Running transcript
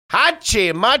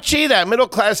Hachi Machi, that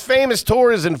middle-class famous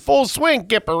tour is in full swing,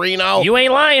 Gipperino. You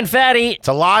ain't lying, fatty. It's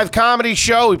a live comedy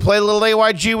show. We play a little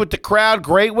AYG with the crowd.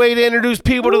 Great way to introduce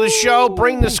people to the show.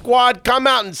 Bring the squad. Come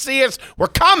out and see us. We're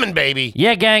coming, baby.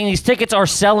 Yeah, gang, these tickets are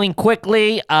selling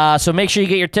quickly, so make sure you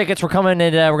get your tickets. We're coming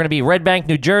in, we're going to be Red Bank,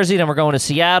 New Jersey, then we're going to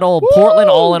Seattle, Portland,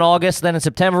 all in August. Then in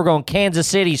September, we're going Kansas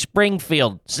City,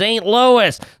 Springfield, St.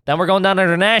 Louis. Then we're going down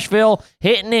to Nashville,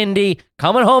 hitting Indy,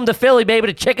 coming home to Philly, baby.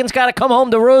 The chicken's got to come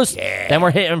home to roost. Yeah. Then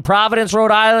we're hitting Providence, Rhode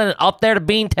Island, and up there to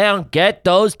Beantown. Get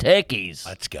those tickies.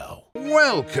 Let's go.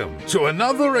 Welcome to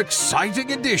another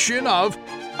exciting edition of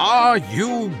Are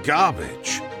You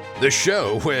Garbage? The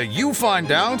show where you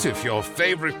find out if your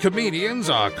favorite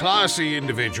comedians are classy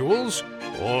individuals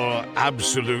or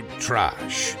absolute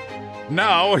trash.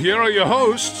 Now, here are your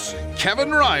hosts, Kevin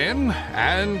Ryan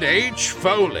and H.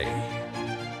 Foley.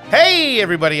 Hey,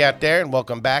 everybody out there, and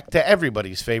welcome back to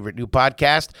everybody's favorite new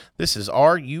podcast. This is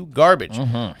Are You Garbage?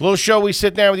 A little show we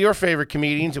sit down with your favorite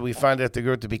comedians and we find out if they're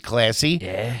going to be classy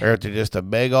or if they're just a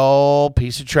big old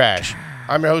piece of trash.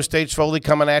 I'm your host, H. Foley,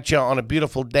 coming at you on a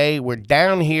beautiful day. We're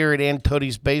down here at Aunt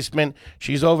Tootie's basement.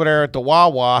 She's over there at the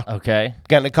Wawa. Okay.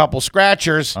 Getting a couple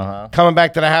scratchers. Coming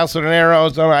back to the house with an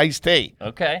Arizona iced tea.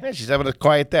 Okay. Yeah, she's having a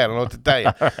quiet day. I don't know what to tell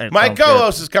you. right, My sounds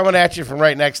co-host is coming at you from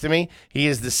right next to me. He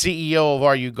is the CEO of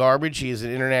Are You Garbage? He is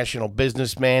an international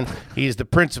businessman. He is the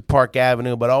Prince of Park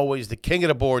Avenue, but always the king of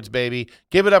the boards, baby.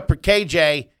 Give it up for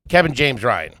KJ, Kevin James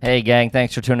Ryan. Hey, gang,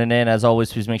 thanks for tuning in. As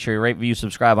always, please make sure you rate, review,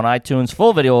 subscribe on iTunes.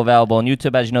 Full video available on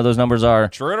YouTube. As you know, those numbers are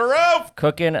True to roof.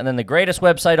 cooking. And then the greatest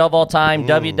website of all time,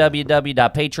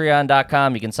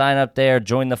 www.patreon.com. You can sign up there.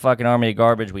 Join the fucking army of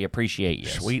garbage. We appreciate you.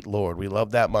 Sweet Lord, we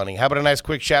love that money. How about a nice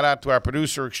quick shout out to our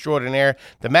producer extraordinaire?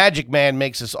 The Magic Man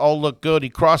makes us all look good. He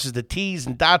crosses the T's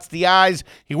and dots the I's.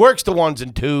 He works the ones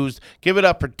and twos. Give it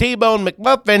up for T-Bone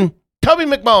McMuffin. Toby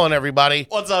McMullen, everybody.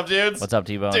 What's up, dudes? What's up,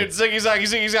 T-Bone? Dude, ziggy,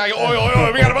 zaggy, oi, oi,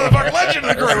 oi. We got a motherfucking legend in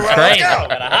the crew. Let's Great. go.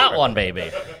 Got a hot one, baby.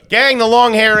 Gang, the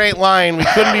long hair ain't lying. We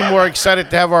couldn't be more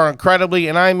excited to have our incredibly,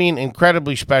 and I mean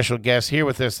incredibly special guest here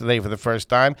with us today for the first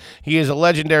time. He is a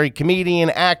legendary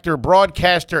comedian, actor,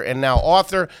 broadcaster, and now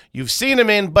author. You've seen him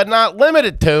in, but not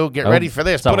limited to. Get ready for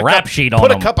this. It's a rap sheet on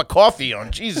Put him. a cup of coffee on.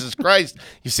 Jesus Christ.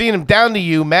 You've seen him Down to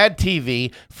You, Mad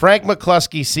TV, Frank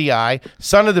McCluskey, CI,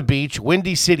 Son of the Beach,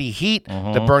 Windy City Heat,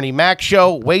 The Bernie Mac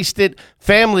Show, Wasted,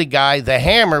 Family Guy, The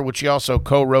Hammer, which he also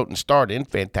co-wrote and starred in.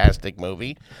 Fantastic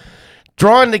movie.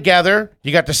 Drawn Together,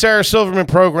 you got the Sarah Silverman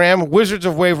program, Wizards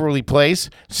of Waverly Place,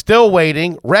 Still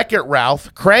Waiting, Wreck-It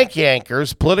Ralph, Crank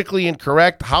Yankers, Politically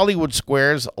Incorrect, Hollywood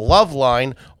Squares,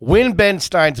 Loveline, Win Ben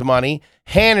Stein's Money,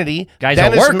 Hannity, Guy's a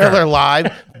Dennis worker. Miller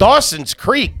Live, Dawson's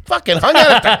Creek, fucking hung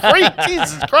out at the creek,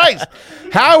 Jesus Christ,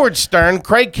 Howard Stern,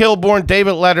 Craig Kilborn,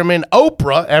 David Letterman,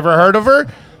 Oprah, ever heard of her?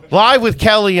 Live with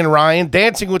Kelly and Ryan,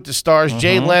 Dancing with the Stars,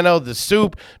 Jay Leno, The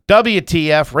Soup,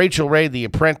 WTF, Rachel Ray, The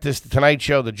Apprentice, The Tonight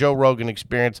Show, The Joe Rogan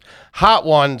Experience, Hot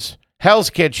Ones, Hell's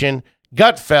Kitchen,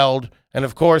 Gutfeld, and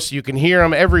of course, you can hear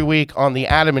him every week on The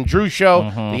Adam and Drew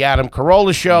Show, The Adam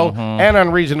Carolla Show, and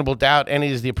Unreasonable Doubt. And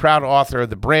he is the proud author of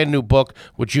the brand new book,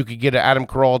 which you could get at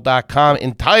adamcarolla.com,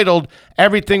 entitled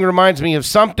Everything Reminds Me of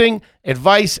Something,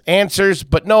 Advice, Answers,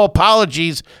 but No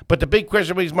Apologies. But the big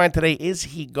question in his mind today, is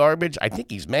he garbage? I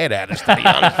think he's mad at us, to be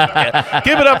honest with you.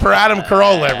 Give it up for Adam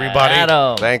Carolla, everybody.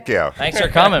 Adam. Thank you. Thanks for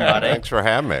coming, buddy. Thanks for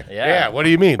having me. Yeah, what do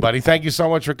you mean, buddy? Thank you so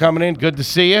much for coming in. Good to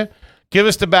see you. Give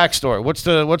us the backstory. What's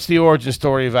the origin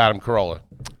story of Adam Carolla?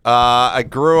 I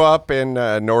grew up in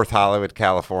North Hollywood,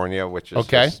 California, which is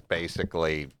Okay. just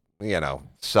basically,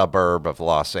 suburb of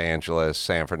Los Angeles,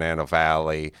 San Fernando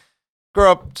Valley.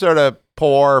 Grew up sort of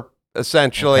poor,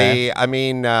 essentially. Okay. I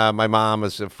mean, my mom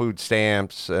was food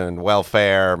stamps and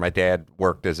welfare. My dad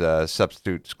worked as a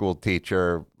substitute school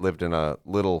teacher, lived in a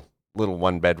little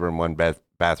one-bedroom,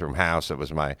 one-bathroom house. It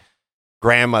was my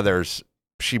grandmother's.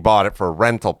 She bought it for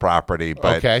rental property,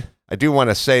 but Okay. I do want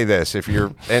to say this. If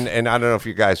you're, and I don't know if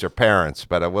you guys are parents,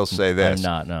 but I will say this. I'm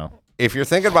not, no. If you're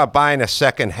thinking about buying a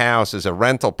second house as a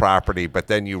rental property, but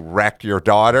then you wreck your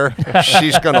daughter,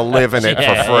 she's going to live in it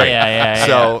for free. Yeah.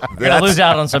 So You're going to lose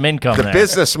out on some income the there.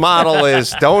 business model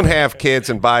is don't have kids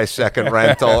and buy a second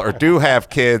rental, or do have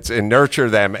kids and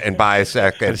nurture them and buy a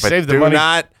second. But Save the do money.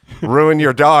 not ruin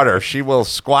your daughter. She will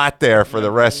squat there for the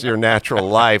rest of your natural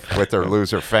life with her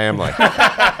loser family.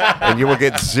 And you will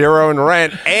get zero in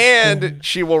rent, and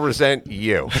she will resent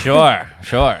you. Sure.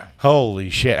 Holy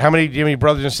shit. Do you have any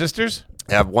brothers and sisters?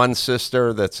 I have one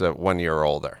sister that's 1 year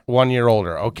older. 1 year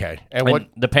older. Okay. And what? And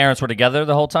the parents were together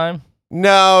the whole time?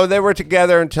 No, they were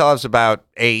together until I was about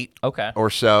 8 Okay. or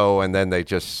so, and then they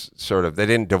just they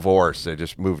didn't divorce. They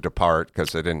just moved apart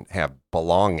because they didn't have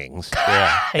belongings.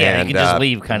 Yeah, you can just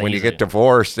leave kind of when you get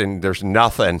divorced and there's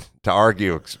nothing to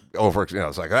argue over,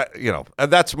 it's like,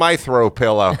 that's my throw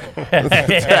pillow.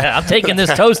 Yeah, I'm taking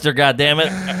this toaster,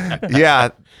 goddammit. Yeah,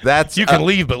 that's You can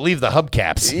leave, but leave the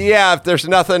hubcaps. Yeah, if there's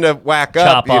nothing to whack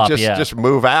Chop up, up, you yeah. just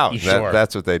move out. Sure.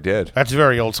 That's what they did. That's a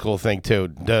very old school thing too.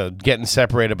 Getting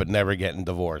separated but never getting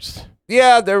divorced.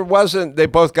 Yeah, there wasn't. They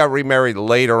both got remarried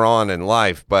later on in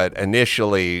life, but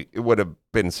initially it would have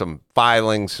been some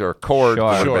filings or court. Sure. It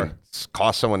would have Sure. been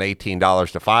cost someone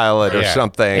 $18 to file it or Yeah.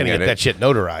 something, Gotta get and that it shit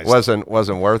notarized.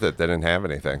 wasn't worth it. They didn't have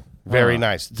anything. Very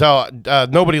nice. So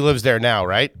nobody lives there now,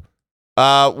 right?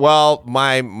 Well,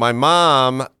 my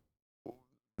mom,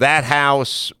 that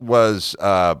house was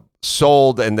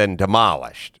sold and then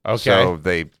demolished. Okay. So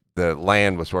the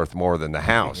land was worth more than the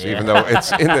house, even though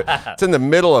it's in the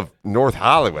middle of North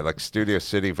Hollywood, like Studio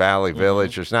City, Valley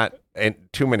Village. There's not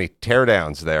too many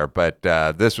teardowns there, but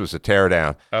this was a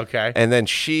teardown. Okay. And then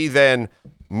she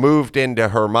moved into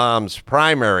her mom's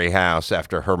primary house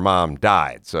after her mom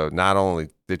died. So not only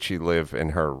did she live in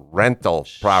her rental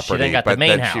property, got the but main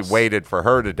then house. she waited for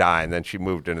her to die, and then she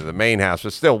moved into the main house.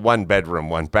 It's still 1 bedroom,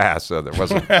 1 bath, so there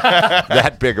wasn't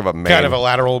that big of a main Kind of a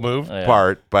lateral move.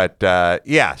 part. But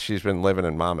yeah, she's been living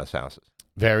in mama's houses.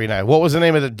 Very nice. What was the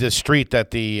name of the street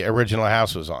that the original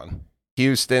house was on?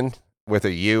 Houston with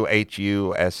a U,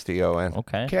 Huston.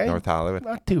 Okay. Okay. North Hollywood.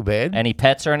 Not too bad. Any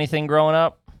pets or anything growing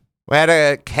up? We had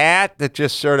a cat that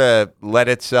just sort of let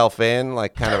itself in,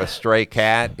 like kind of a stray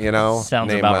cat, Sounds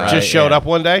named, about right. Just showed up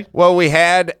one day? Well, we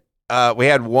had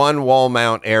one wall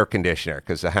mount air conditioner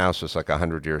because the house was like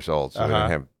 100 years old, so we didn't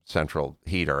have central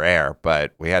heat or air.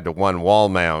 But we had the one wall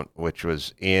mount, which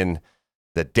was in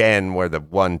the den where the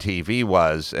one TV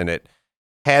was, and it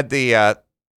had the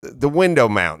window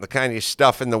mount, the kind you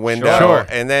stuff in the window. Sure.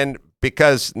 And then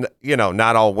because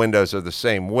not all windows are the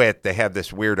same width, they have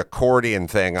this weird accordion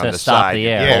thing on To the stop side. the You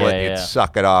air. pull Yeah, it, yeah, you'd yeah.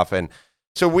 suck it off, and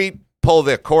so we pull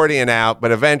the accordion out,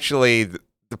 but eventually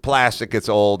the plastic gets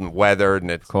old and weathered,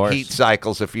 and it course. heat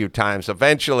cycles a few times.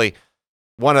 Eventually,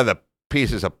 one of the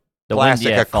pieces of The wind,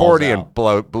 plastic falls accordion out.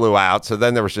 blew out, so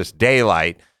then there was just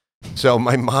daylight. So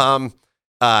my mom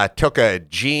took a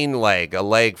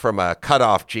leg from a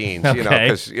cutoff jeans, Okay.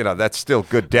 because that's still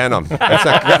good denim.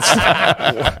 That's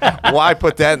why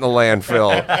put that in the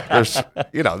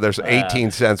landfill? There's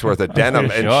 18 cents worth of denim,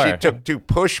 and Sure. she took 2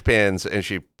 push pins and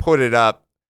she put it up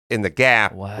in the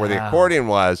gap where the Wow. accordion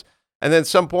was. And then at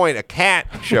some point, a cat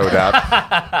showed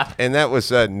up, and that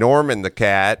was Norman the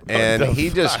cat, and he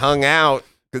just hung out.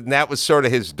 And that was sort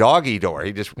of his doggy door.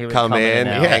 He just would come in,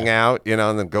 and out. hang out,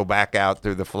 and then go back out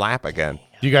through the flap again.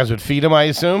 You guys would feed him, I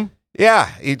assume? Yeah,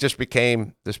 he just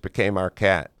became our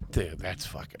cat. Dude, that's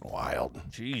fucking wild.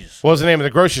 Jeez. What was the name of the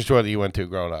grocery store that you went to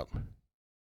growing up?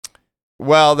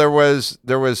 Well, there was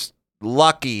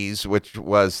Lucky's, which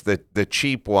was the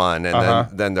cheap one,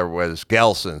 and then there was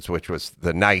Gelson's, which was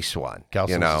the nice one.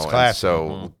 Gelson's is and classy.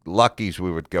 so Lucky's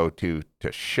we would go to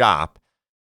shop,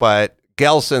 but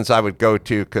Gelson's I would go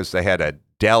to because they had a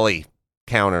deli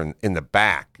counter in the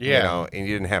back. Yeah. And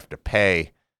you didn't have to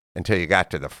pay until you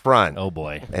got to the front. Oh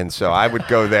boy. And so I would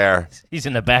go there, He's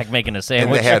in the back making a and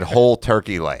sandwich. they had whole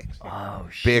turkey legs. oh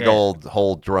shit. Big old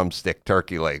whole drumstick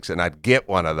turkey legs, and I'd get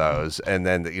one of those, and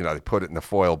then they put it in the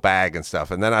foil bag and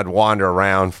stuff, and then I'd wander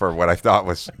around for what I thought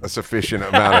was a sufficient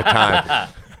amount of time,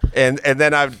 and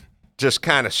then I'd just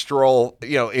kind of stroll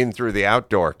in through the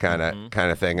outdoor kind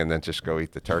of thing, and then just go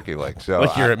eat the turkey leg. So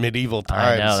Like you're at medieval I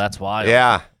times. know, that's wild.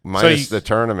 yeah, minus you- the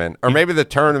tournament, or maybe the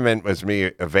tournament was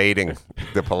me evading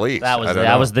the police. That I don't that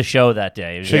know. was the show that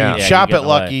day. It was- So yeah, you'd shop get at away.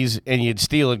 Lucky's and you'd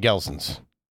steal at Gelson's.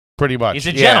 Pretty much. He's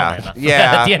a Yeah, gentleman. yeah.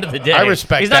 At the end of the day, I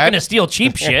respect He's not that. going to steal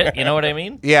cheap shit. You know what I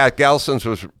mean? Yeah, Gelson's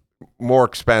was more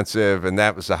expensive, and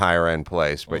that was a higher end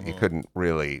place, but you couldn't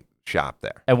really shop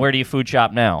there. And where do you food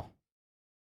shop now?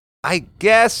 I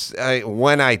guess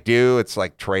when I do, it's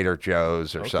like Trader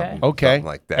Joe's or Okay. something, Okay. something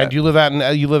like that. And you live out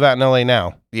in LA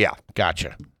now. Yeah.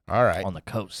 Gotcha. All right. On the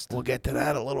coast. We'll get to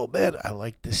that a little bit. I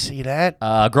like to see that.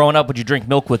 Growing up, would you drink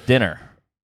milk with dinner?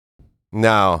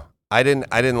 No, I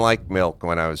didn't like milk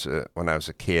when I was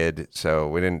a kid, so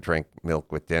we didn't drink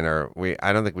milk with dinner.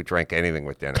 I don't think we drank anything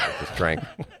with dinner. We just drank.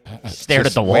 Stared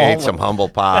at the We wall. ate some humble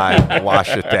pie,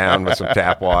 washed it down with some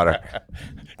tap water.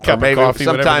 Cup Or of maybe coffee,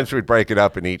 whatever. sometimes we'd break it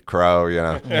up and eat crow.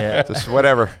 Yeah. Just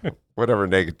whatever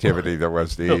negativity there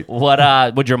was to eat. What?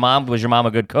 Was your mom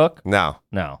a good cook? No.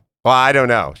 No. Well, I don't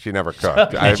know. She never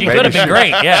cooked. She maybe could have been great.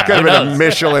 Yeah. Could have who been a knows?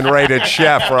 Michelin-rated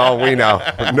chef for all we know.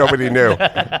 Nobody knew.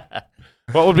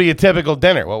 What would be a typical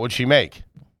dinner? What would she make?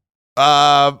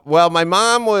 Well, my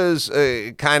mom was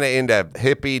kind of into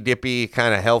hippie dippy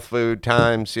kind of health food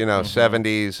times,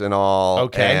 70s and all.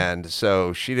 Okay. And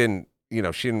so she didn't,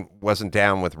 wasn't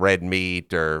down with red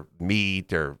meat or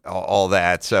all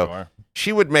that. So Sure.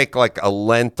 she would make like a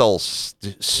lentil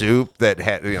soup that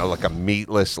had, like a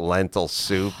meatless lentil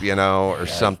soup, or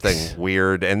something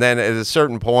weird. And then at a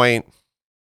certain point,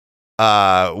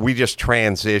 we just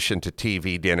transitioned to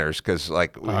TV dinners because,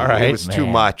 like, right, it was too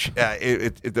man. much.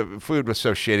 The food was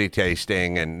so shitty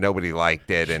tasting, and nobody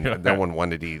liked it, and no one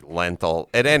wanted to eat lentil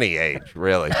at any age,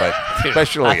 really, but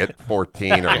especially at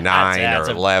 14 or 9 it's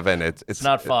or 11. It's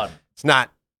not fun. It's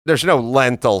not. There's no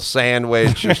lentil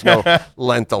sandwich. There's no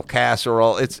lentil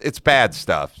casserole. It's bad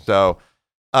stuff. So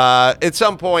at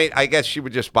some point, I guess she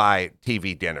would just buy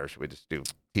TV dinners. We just do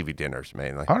TV dinners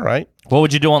mainly. All right. What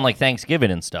would you do on like Thanksgiving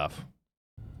and stuff?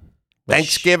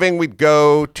 Thanksgiving, we'd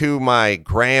go to my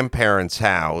grandparents'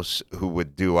 house, who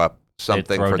would do up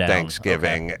something throw for down.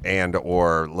 Thanksgiving, and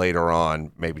or later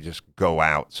on maybe just go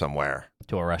out somewhere.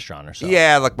 To a restaurant or something.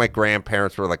 Yeah, like my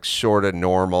grandparents were like sort of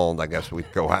normal, and I guess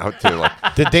we'd go out to like.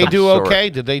 Did they some do sort- okay?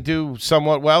 Did they do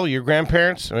somewhat well? Your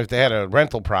grandparents, I mean, if they had a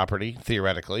rental property,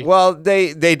 theoretically. Well,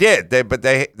 they did.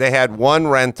 They had one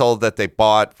rental that they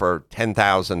bought for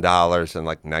 $10,000 in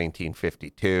like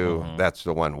 1952. That's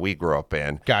the one we grew up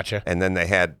in. Gotcha. And then they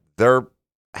had their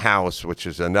house, which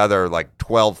is another like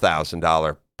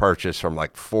 $12,000 purchase from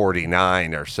like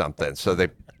 49 or something. So they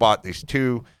bought these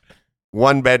two,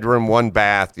 1 bedroom, 1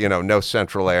 bath, no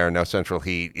central air, no central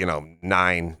heat,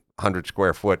 900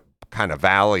 square foot kind of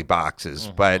valley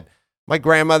boxes. But my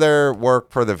grandmother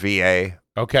worked for the VA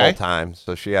Okay. full time.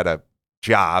 So she had a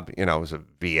job, it was a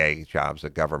VA job, it was a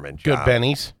government Good job.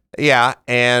 bennies. Yeah,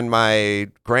 and my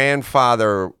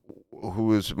grandfather, who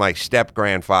was my step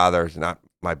grandfather, is not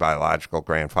my biological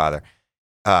grandfather.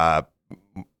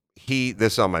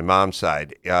 This is on my mom's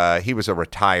side. He was a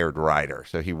retired writer,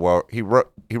 so he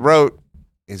wrote.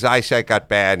 His eyesight got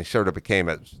bad, and he sort of became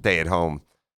a stay-at-home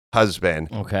husband.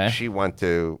 Okay. She went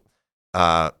to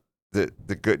the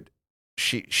good.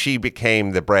 She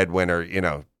became the breadwinner.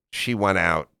 She went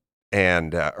out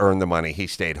and earned the money. He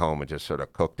stayed home and just sort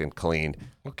of cooked and cleaned.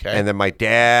 Okay. And then my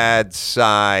dad's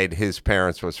side, his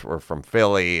parents were from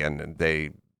Philly, and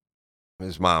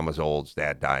his mom was old. His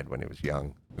dad died when he was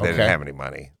young. They Okay. didn't have any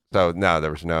money. So, no,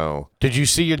 there was no... Did you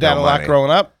see your dad No a lot money. growing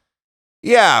up?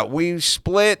 Yeah, we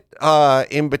split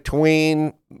in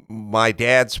between my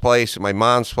dad's place and my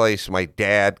mom's place. My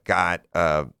dad got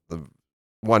a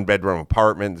 1-bedroom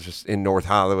apartment just in North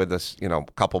Hollywood, this, a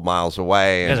couple miles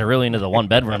away. You guys are really into the 1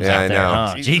 bedrooms Yeah, out I there, know.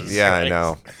 huh? Jesus Yeah, I Christ.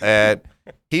 know. And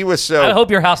he was so... I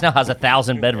hope your house now has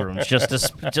 1,000 bedrooms, just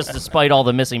despite all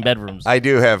the missing bedrooms. I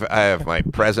have my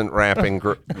present wrapping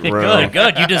room.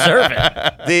 Good. You deserve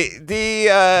it. He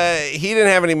didn't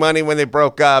have any money when they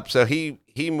broke up, so he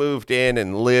moved in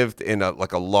and lived in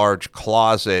a large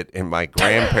closet in my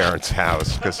grandparents'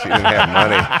 house because he didn't have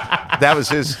money. That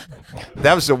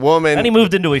was the woman. And he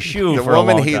moved into a shoe The for a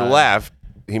woman long he time. left.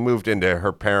 He moved into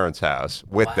her parents' house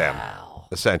with them,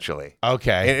 essentially.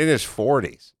 Okay. In his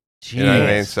 40s. You know what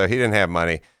I mean? So he didn't have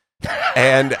money.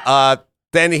 And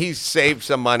then he saved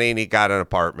some money and he got an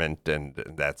apartment, and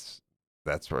that's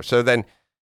where. So then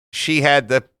she had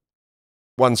the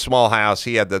one small house,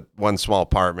 he had the one small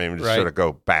apartment, and we just Right. sort of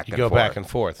go back You and go forth. back and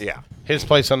forth. Yeah. His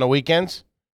place on the weekends?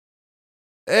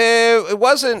 It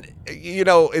wasn't,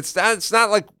 it's not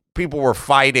like people were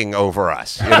fighting over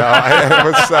us.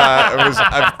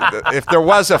 If there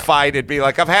was a fight, it'd be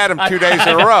like, I've had him 2 days in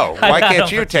a row. Why I've had can't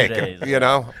him you for 2 take days. him?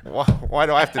 Why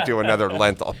do I have to do another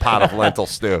pot of lentil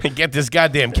stew? Get this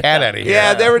goddamn cat out of here.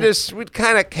 Yeah, we'd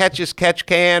kind of catch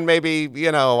can, maybe,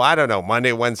 I don't know,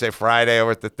 Monday, Wednesday, Friday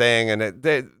over at the thing. And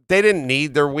they didn't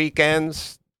need their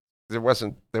weekends. They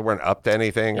weren't up to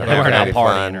anything. Yeah, or they weren't having out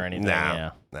partying fun. or anything, No, yeah.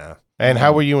 no. And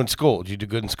how were you in school? Did you do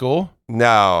good in school?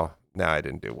 No, I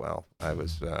didn't do well.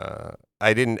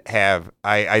 I didn't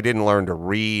learn to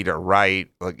read or write,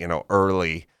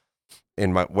 early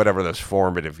in my, whatever those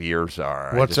formative years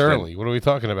are. I What's just didn't- early? What are we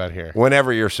talking about here?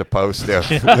 Whenever you're supposed to,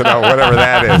 whatever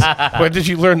that is. When did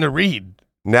you learn to read?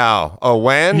 No. Oh,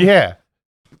 when? Yeah.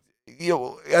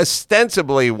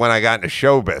 Ostensibly when I got into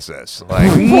show business.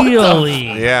 Like,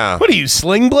 Really? yeah. What are you,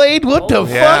 Sling Blade? What the fuck?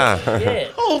 Yeah.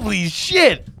 Shit. Holy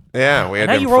shit. Yeah, we had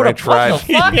Now them you wrote a French book? fries.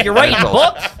 The fuck? You're writing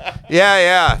books?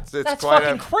 Yeah. It's That's quite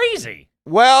fucking crazy.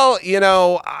 Well,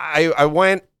 I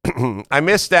went, I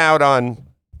missed out on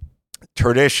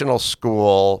traditional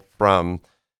school from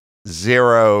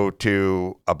 0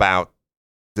 to about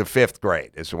the 5th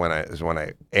grade is when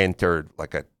I entered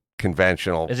like a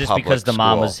conventional. Is this public because the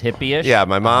mom school. was hippie-ish? Yeah,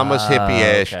 my mom was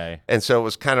hippie-ish, okay. and so it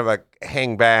was kind of a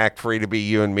hang back, free to be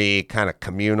you and me, kind of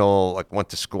communal. Like went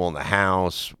to school in the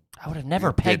house, I would have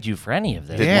never pegged you for any of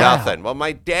this. did Yeah. nothing. Well,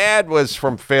 my dad was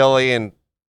from Philly and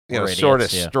We're sort of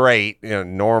idiots, yeah. straight,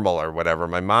 normal or whatever.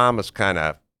 My mom was kind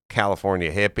of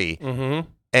California hippie, Mm-hmm.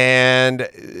 and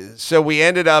so we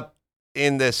ended up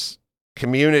in this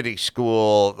community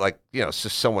school, like it's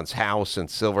just someone's house in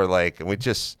Silver Lake, and we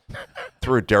just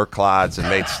threw dirt clods and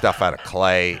made stuff out of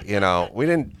clay. We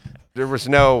didn't. There was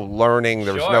no learning.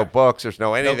 There was no books. There's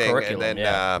no anything. curriculum, and then,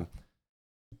 yeah.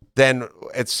 then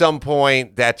at some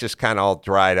point, that just kind of all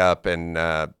dried up, and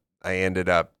I ended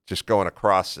up just going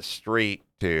across the street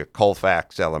to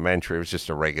Colfax Elementary. It was just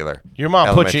a regular Your mom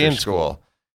put you elementary in school.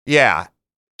 Yeah,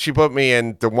 she put me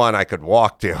in the one I could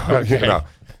walk to.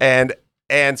 Okay.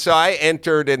 And so I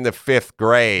entered in the 5th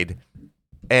grade,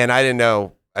 and I didn't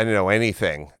know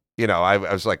anything. I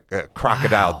was like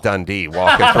Crocodile Dundee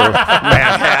walking through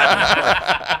Manhattan.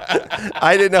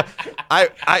 I didn't know.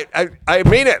 I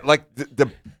mean it. Like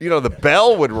the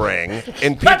bell would ring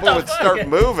and people would start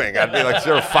moving. I'd be like, "Is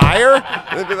there a fire?"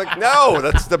 And they'd be like, "No,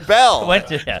 that's the bell."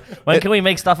 When can we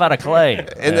make stuff out of clay?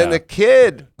 And then the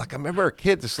kid, I remember a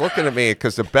kid just looking at me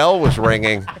because the bell was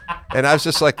ringing, and I was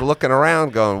just like looking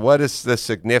around, going, "What is the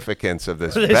significance of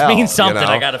this This bell?" means something.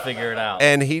 I got to figure it out.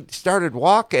 And he started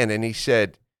walking, and he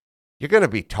said, "You're going to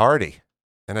be tardy."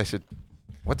 And I said,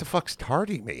 "What the fuck's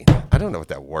tardy mean? I don't know what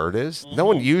that word is. No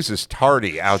one uses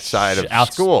tardy outside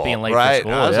of school, being late for right?"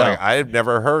 school, And I was yeah. like, "I've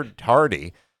never heard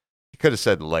tardy." He could have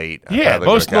said late. I Yeah, probably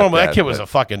most would've got normal. That kid was but- a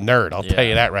fucking nerd. I'll tell Yeah.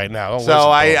 you that right now. Don't So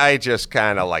listen to him. I just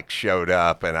kind of like showed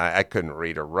up, and I couldn't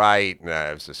read or write, and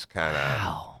I was just kind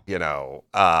of,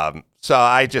 so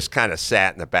I just kind of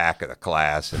sat in the back of the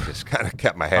class and just kind of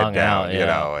kept my head Hung down, out,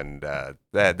 yeah. and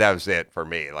that was it for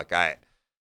me. Like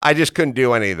I just couldn't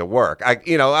do any of the work.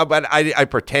 But I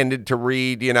pretended to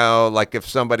read, like if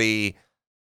somebody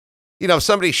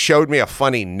showed me a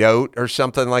funny note or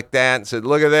something like that and said,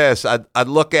 "Look at this," I'd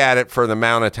look at it for the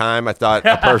amount of time I thought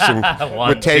a person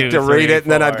would take 2, to read 3, it,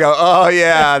 and then I'd 4. go, "Oh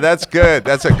yeah, that's good.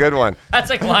 That's a good one." That's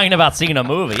like lying about seeing a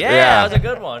movie. Yeah, Yeah. that was a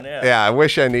good one. Yeah. Yeah, I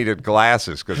wish I needed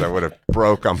glasses because I would have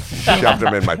broke them, shoved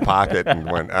them in my pocket,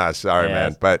 and went, "Sorry, Yes.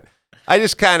 man." But I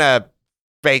just kind of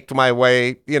faked my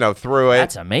way, through it.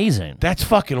 That's amazing. That's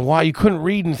fucking why you couldn't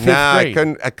read in 5th Nah,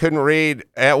 grade. I couldn't read.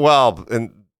 Well, and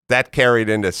that carried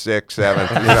into 6th, 7th.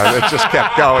 It just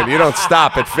kept going. You don't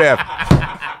stop at 5th.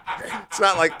 It's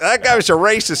not like that guy was a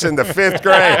racist in the 5th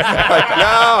grade. Like,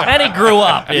 no, And he grew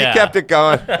up. he Yeah. kept it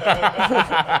going.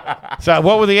 So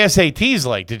what were the SATs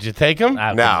like? Did you take them?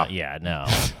 No. Yeah, no.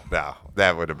 No,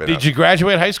 that would have been. Did you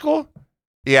graduate high school?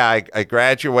 Yeah, I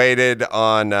graduated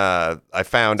on. I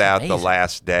found out the amazing.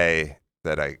 last day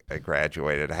that I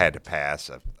graduated. I had to pass.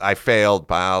 I failed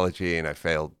biology and I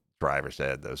failed driver's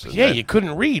ed. Those. Yeah, you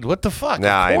couldn't read. What the fuck? No,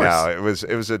 Of I course. know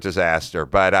it was a disaster.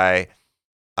 But I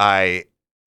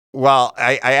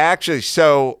actually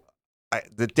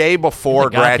the day before The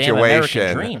goddamn graduation,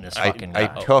 American dream, this fucking I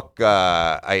guy. took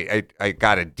I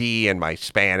got a D in my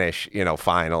Spanish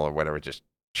final or whatever. Just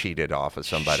cheated off of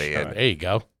somebody and There you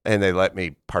go. they let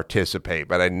me participate,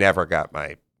 but I never got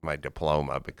my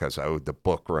diploma because I owed the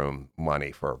book room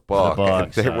money for a book. The and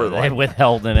books, they were they like,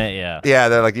 withheld in it. Yeah. yeah,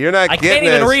 they're like, "You're not I getting can't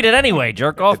even this read it anyway.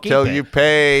 Jerk off. until keep you it.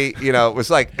 pay." It was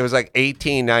like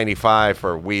 $18.95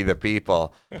 for We the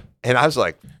People, and I was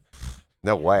like,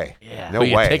 "No way, Yeah. no Will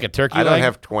you way." take a turkey I don't leg?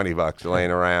 have $20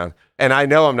 laying around, and I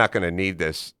know I'm not going to need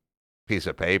this piece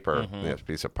of paper, Mm-hmm. this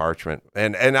piece of parchment,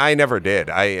 and I never did.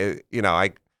 I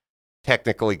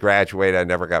technically graduated. I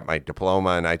never got my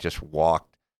diploma, and I just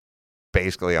walked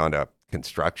basically on a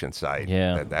construction site.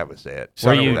 Yeah. That was it. Were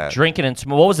So you that- drinking and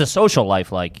what was the social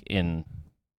life like in?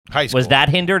 High school. Was that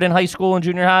hindered in high school and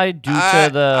junior high due to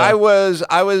the? I was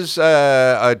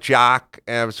a jock.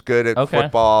 And I was good at Okay.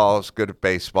 football. I was good at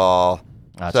baseball.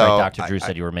 That's so right. Dr. Drew I-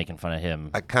 said you were making fun of him.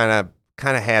 I kind of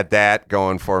had that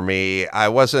going for me. I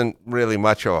wasn't really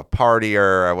much of a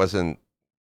partier. I wasn't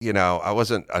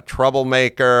a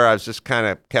troublemaker. I was just kind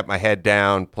of kept my head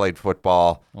down, played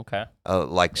football, Okay.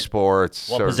 liked sports.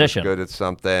 What sort of was position? good at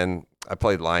something. I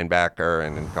played linebacker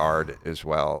and in guard as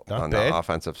well Not on bad. the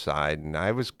offensive side, and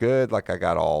I was good. Like I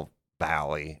got all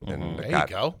Valley and I There you got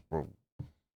go.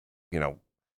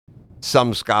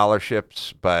 some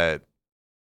scholarships, but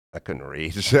I couldn't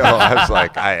read. So I was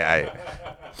like,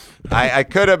 I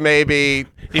could have maybe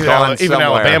Even, gone even somewhere.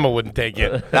 Alabama wouldn't take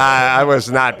it. I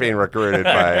was not being recruited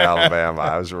by Alabama.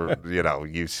 I was,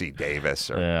 UC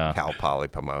Davis or Yeah. Cal Poly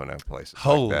Pomona, places like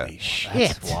Holy that. shit.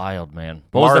 That's wild, man.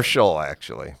 What was the- Marshall,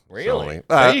 actually. Really? So,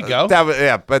 There you go. That was,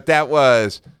 yeah, but that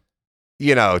was,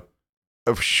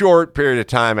 a short period of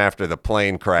time after the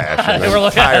plane crash, and They the were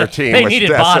looking- entire team they was needed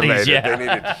decimated. bodies, yeah. They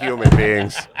needed human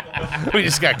beings. We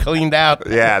just got cleaned out.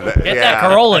 Yeah, Get that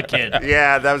Corolla kid.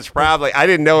 Yeah, that was probably. I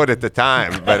didn't know it at the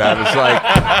time, but I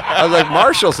was like,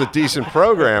 Marshall's a decent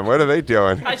program. What are they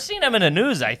doing? I've seen him in the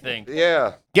news, I think.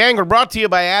 Yeah. Gang, we're brought to you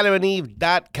by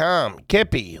AdamandEve.com.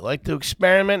 Kippy, like to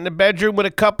experiment in the bedroom with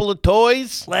a couple of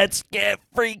toys? Let's get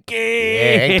freaky. Yeah,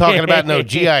 ain't talking about no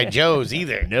G.I. Joes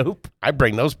either. Nope. I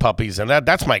bring those puppies, and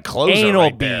that's my closer Anal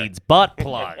right there. beads, butt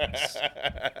plugs.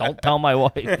 Don't tell my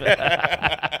wife.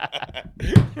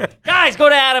 Guys, go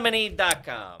to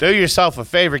AdamandEve.com. Do yourself a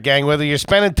favor, gang. Whether you're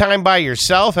spending time by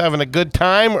yourself, having a good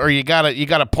time, or you got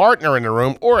a partner in the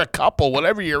room, or a couple,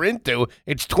 whatever you're into,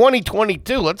 it's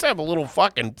 2022. Let's have a little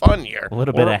fucking fun here. A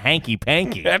little bit of hanky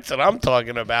panky. That's what I'm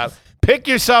talking about. Pick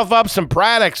yourself up some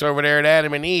products over there at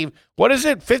Adam and Eve. What is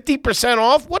it? 50%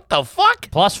 off? What the fuck?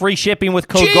 Plus free shipping with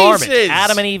code Jesus! GARBAGE.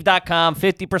 AdamandEve.com,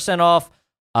 50% off.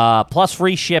 Plus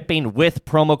free shipping with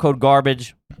promo code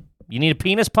GARBAGE. You need a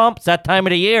penis pump? It's that time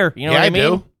of the year. You know Yeah, what I I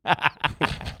mean? do.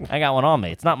 I got one on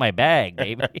me. It's not my bag,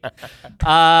 baby.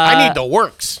 I need the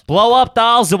works. Blow up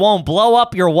dolls that won't blow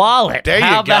up your wallet. There you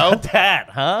How go. about that,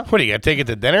 huh? What, are you going to take it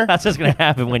to dinner? That's just going to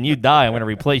happen when you die. I'm going to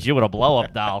replace you with a blow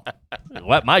up doll.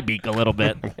 Wet my beak a little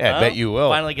bit. Yeah, I bet you will.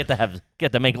 Finally get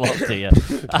to make love to you.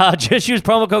 Just use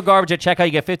promo code GARBAGE at checkout.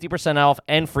 You get 50% off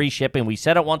and free shipping. We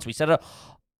said it once. We said it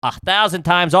 1,000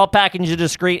 times. All packages are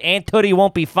discreet. Aunt Tootie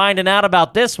won't be finding out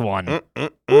about this one.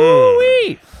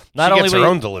 Ooh-wee. She gets her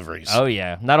own deliveries. Oh,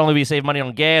 yeah. Not only will you save money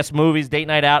on gas, movies, date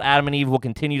night out, Adam and Eve will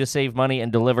continue to save money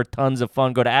and deliver tons of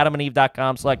fun. Go to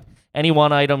adamandeve.com, select any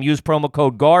one item, use promo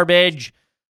code GARBAGE.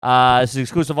 This is an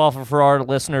exclusive offer for our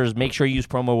listeners. Make sure you use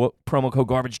promo code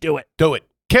GARBAGE. Do it. Do it.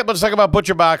 Kip, let's talk about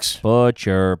Butcher Box.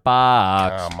 Butcher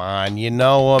Box. Come on, you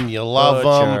know them, you love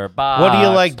Butcher them. Box. What do you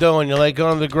like doing? You like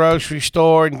going to the grocery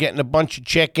store and getting a bunch of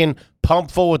chicken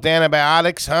pumped full with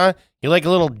antibiotics, huh? You like a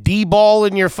little D-ball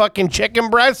in your fucking chicken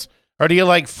breast? Or do you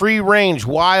like free range,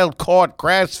 wild caught,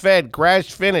 grass-fed,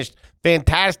 grass-finished,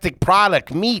 fantastic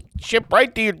product, meat, shipped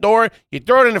right to your door? You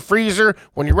throw it in the freezer.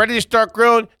 When you're ready to start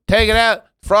grilling, take it out,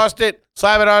 frost it,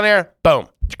 slap it on there, boom.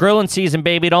 It's grilling season,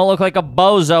 baby. Don't look like a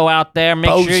bozo out there. Make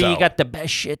sure Bozo. you got the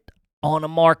best shit on the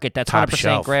market. That's Top 100%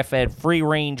 shelf. grass-fed,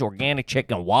 free-range, organic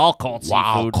chicken, wild-caught seafood.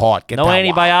 Wild caught. Get No that wild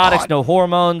antibiotics, caught. no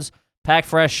hormones. Packed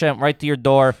fresh, sent right to your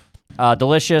door.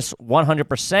 Delicious,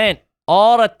 100%,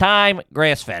 all the time,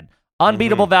 grass-fed.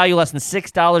 Unbeatable value, less than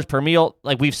 $6 per meal.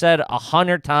 Like we've said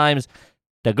 100 times,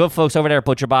 the good folks over there at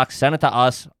Butcher Box sent it to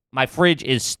us. My fridge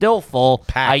is still full.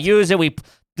 Packed. I use it.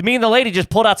 Me and the lady just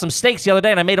pulled out some steaks the other day,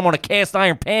 and I made them on a cast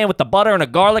iron pan with the butter and the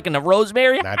garlic and the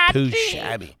rosemary. Not too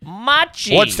shabby.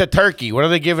 Machi. What's the turkey? What are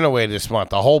they giving away this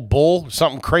month? A whole bull?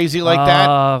 Something crazy like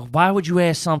that? Why would you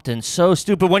ask something so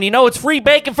stupid when you know it's free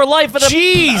bacon for life of the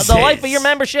Jesus. life of your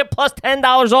membership plus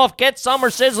 $10 off? Get summer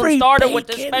sizzling Free started with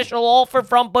this bacon. special offer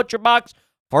from Butcher Box.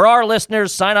 For our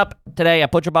listeners, sign up today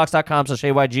at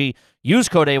butcherbox.com/AYG. Use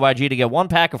code AYG to get one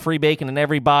pack of free bacon in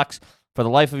every box for the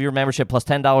life of your membership plus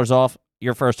 $10 off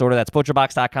your first order. That's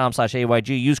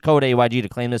butcherbox.com/AYG. Use code AYG to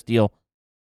claim this deal.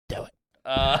 Do it.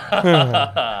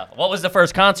 What was the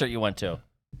first concert you went to?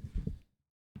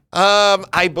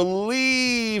 I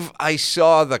believe I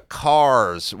saw the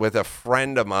Cars with a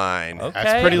friend of mine.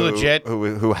 That's pretty who- legit.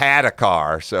 Who had a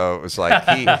car, so it was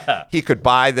like he could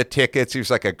buy the tickets. He was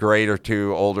like a grade or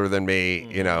two older than me.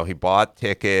 You know, he bought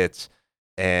tickets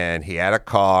and he had a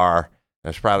car. I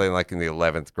was probably like in the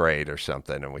 11th grade or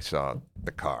something, and we saw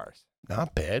the Cars.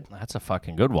 Not bad. That's a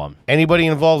fucking good one. Anybody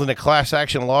involved in a class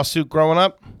action lawsuit growing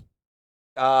up?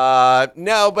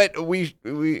 No, but we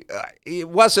it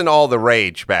wasn't all the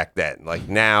rage back then. Like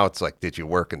now, it's like, did you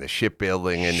work in the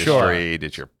shipbuilding industry? Sure.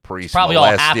 Did your priest Probably all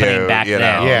molest happening you? back You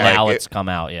then. know, Yeah. Now like it's come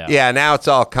out, yeah. Yeah, now it's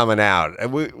all coming out.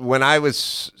 When I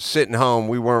was sitting home,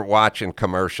 we weren't watching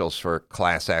commercials for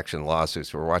class action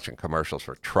lawsuits. We were watching commercials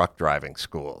for truck driving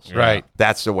schools. Right.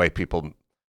 That's the way people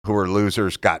who were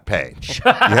losers got paid. You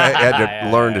had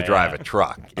to learn to drive a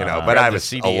truck, you know. But Grab I the was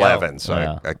CDL. 11, so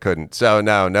Yeah. I couldn't. So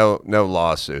no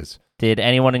lawsuits. Did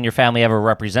anyone in your family ever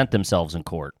represent themselves in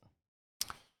court?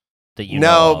 That you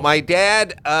know No, of? my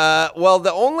dad. Well,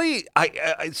 the only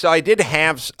so I did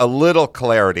have a little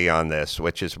clarity on this,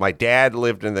 which is my dad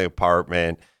lived in the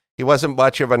apartment. He wasn't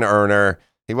much of an earner.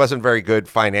 He wasn't very good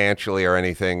financially or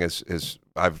anything, as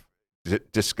I've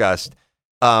discussed.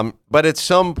 But at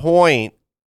some point,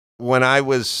 when I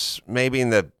was maybe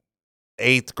in the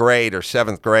 8th grade or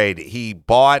 7th grade, he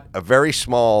bought a very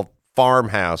small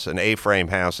farmhouse, an A-frame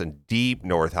house in deep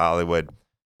North Hollywood,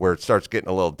 where it starts getting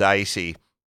a little dicey.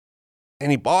 And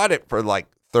he bought it for like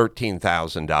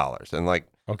 $13,000. And like,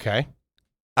 Okay.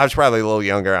 I was probably a little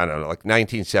younger. I don't know, like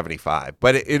 1975.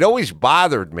 But it always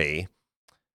bothered me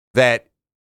that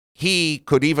he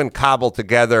could even cobble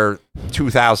together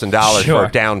 $2,000 Sure. for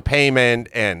a down payment,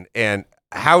 and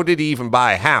how did he even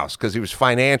buy a house? Because he was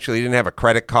financially, he didn't have a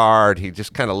credit card. He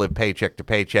just kind of lived paycheck to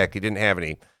paycheck. He didn't have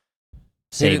any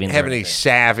Savings. He didn't have or any anything.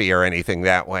 savvy or anything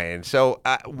that way. And so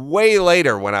way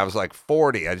later, when I was like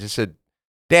 40, I just said,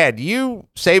 Dad, you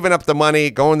saving up the money,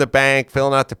 going to the bank,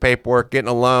 filling out the paperwork, getting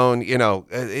a loan,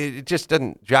 it just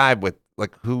doesn't jive with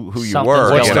like who you Something's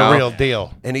were. What's you the know? real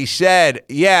deal? And he said,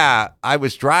 yeah, I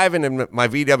was driving in my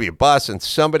VW bus and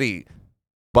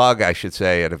bug, I should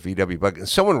say, at a VW bug, and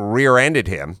someone rear-ended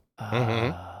him.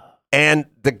 And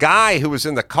the guy who was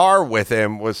in the car with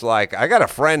him was like, I got a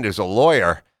friend who's a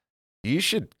lawyer. You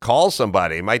should call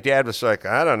somebody. My dad was like,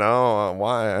 I don't know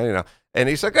why, And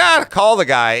he's like, call the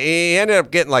guy. He ended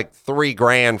up getting like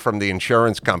 $3,000 from the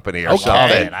insurance company or Okay.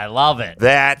 something. I love it.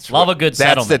 Love a good That's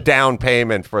settlement. the down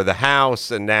payment for the house,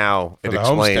 and now For it the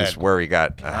explains homestead. where he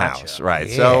got a Gotcha. house, right?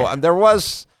 Yeah. So there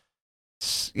was,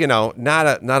 not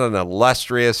an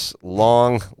illustrious,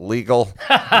 long legal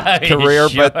career,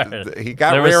 Sure. but he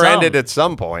got There was rear-ended some. at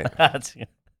some point.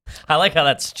 I like how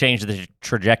that's changed the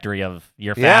trajectory of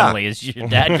your Yeah. family. Is your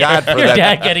dad, God, for your that-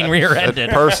 dad getting rear-ended, that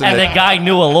person and that- the guy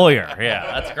knew a lawyer.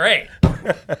 Yeah, that's great.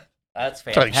 That's It's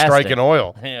like fantastic. striking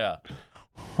oil. Yeah.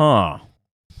 Huh.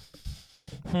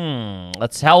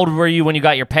 How old were you when you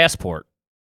got your passport?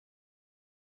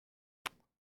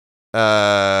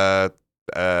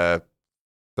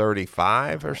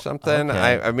 35 or something.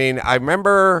 Okay. I mean, I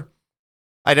remember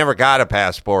I never got a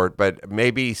passport, but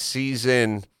maybe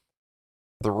season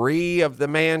 3 of the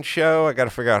Man Show. I got to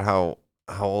figure out how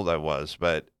old I was,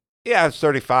 but yeah, I was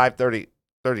 35,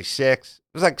 36.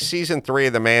 It was like season 3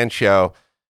 of the Man Show,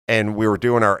 and we were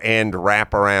doing our end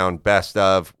wraparound best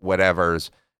of whatevers,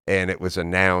 and it was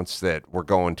announced that we're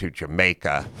going to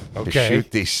Jamaica to Okay. shoot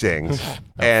these things.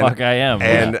 Fuck, I am.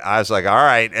 And I was like, all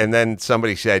right. And then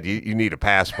somebody said, you need a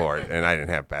passport. And I didn't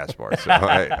have a passport. So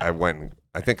I went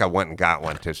and got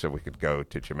one so we could go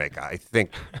to Jamaica. I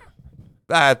think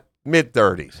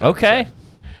mid-30s. Okay.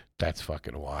 That's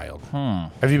fucking wild.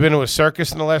 Have you been to a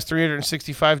circus in the last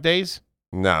 365 days?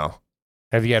 No.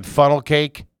 Have you had funnel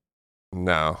cake,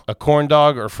 No. a corn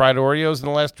dog, or fried Oreos in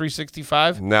the last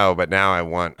 365? No, but now I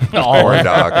want a Oh. corn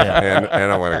dog. And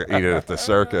I want to eat it at the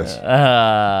circus.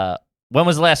 When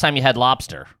was the last time you had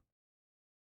lobster?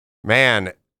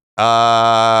 Man,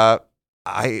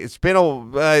 it's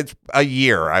been it's a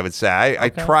year, I would say. I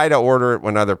try to order it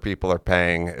when other people are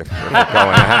paying if we're going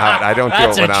out. I don't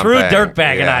That's do it when a I'm true paying.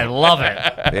 dirtbag, and Yeah. I love it.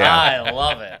 Yeah. I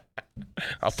love it.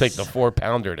 I'll take the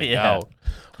 4-pounder to Yeah. go.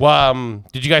 Well,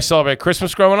 did you guys celebrate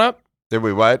Christmas growing up? Did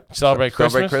we what? Celebrate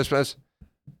Celebrate Christmas?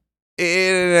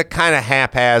 In a kind of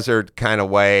haphazard kind of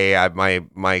way.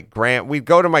 We'd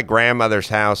go to my grandmother's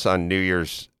house on New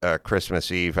Year's,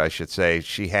 Christmas Eve, I should say.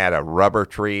 She had a rubber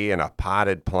tree and a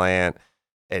potted plant,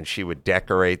 and she would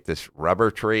decorate this rubber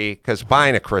tree because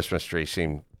buying a Christmas tree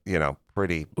seemed,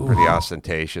 pretty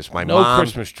ostentatious. My No mom,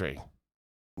 Christmas tree.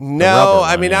 no, rubber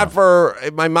I one, mean, yeah. not for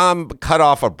my mom cut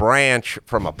off a branch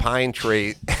from a pine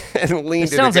tree and leaned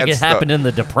It sounds like it against happened in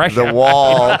the Depression. the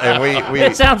wall, and we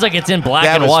It sounds like it's in black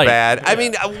that and was white. bad. I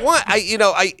mean,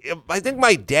 I think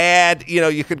my dad,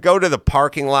 you could go to the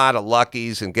parking lot of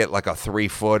Lucky's and get like a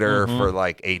 3-footer for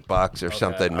like $8 or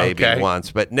something, maybe Okay.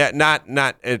 once, but not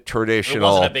a It traditional.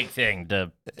 wasn't a big thing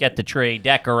to get the tree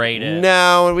decorated.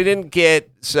 No, and we didn't get.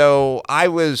 So I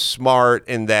was smart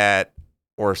in that,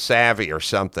 or savvy or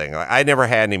something. I never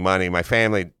had any money. My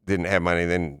family didn't have money,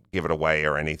 they didn't give it away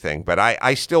or anything. But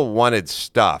I still wanted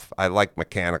stuff. I like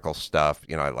mechanical stuff.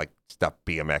 I like stuff,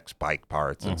 BMX bike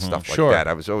parts and stuff like Sure. that.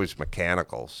 I was always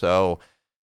mechanical. So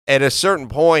at a certain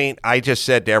point, I just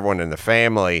said to everyone in the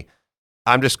family,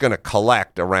 I'm just going to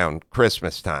collect around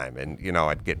Christmas time. And,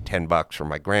 I'd get $10 from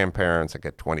my grandparents. I'd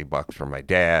get $20 from my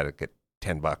dad. I'd get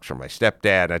 $10 from my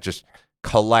stepdad. I just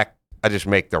collect. I just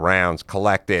make the rounds,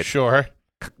 collect it, Sure.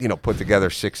 put together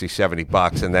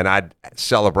 $60-$70, and then I'd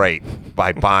celebrate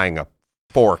by buying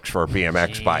forks for a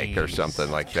BMX bike or something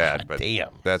like that. But Damn.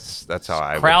 that's how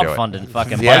I would do it. Crowdfunding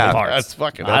fucking Yeah. bike parts. That's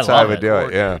fucking. That's I how I love would it. do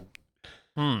it. Yeah.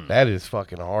 That is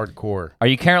fucking hardcore. Are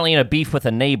you currently in a beef with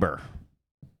a neighbor?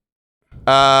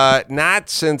 Not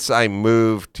since I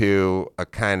moved to a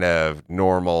kind of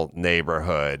normal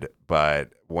neighborhood, but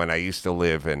when I used to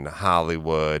live in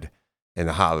Hollywood, in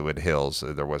the Hollywood Hills,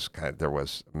 there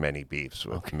was many beefs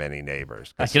with many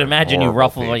neighbors. I 'cause can they're imagine you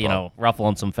horrible people.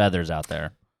 ruffling some feathers out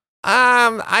there.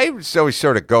 I always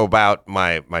sort of go about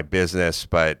my business,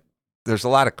 but there's a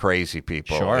lot of crazy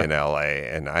people Sure. in L.A.,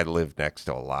 and I live next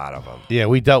to a lot of them. Yeah,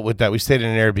 we dealt with that. We stayed in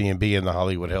an Airbnb in the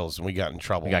Hollywood Hills, and we got in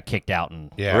trouble. We got kicked out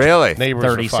in yeah, Really? Neighbors were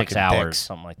 36 fucking hours, dicks.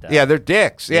 something like that. Yeah, they're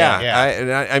dicks. Yeah,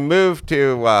 Yeah. I moved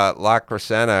to La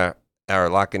Crescenta or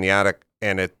La Cañada,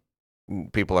 and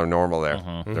people are normal there.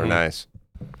 Mhm. They're Mhm. nice.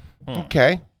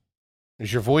 Okay.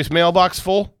 Is your voice mailbox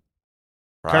full?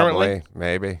 Probably, Currently?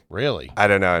 maybe. Really? I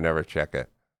don't know. I never check it.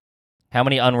 How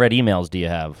many unread emails do you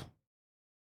have?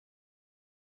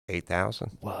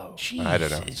 8,000. Whoa. I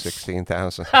don't know.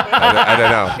 16,000. I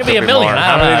don't know. Could be a Could million. more. I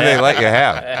How don't many know. do they let you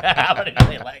have? How many do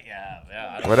they let you have?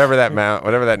 Yeah. Whatever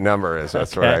that number is,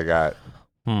 that's what Okay. I got.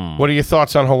 What are your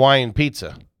thoughts on Hawaiian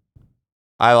pizza?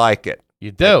 I like it.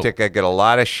 You do? I think I get a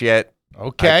lot of shit.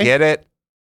 Okay. I get it.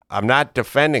 I'm not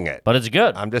defending it. But it's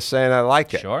good. I'm just saying I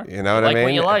like it. Sure. You know You what like I what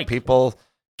mean? you like. People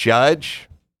judge.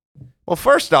 Well,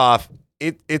 first off,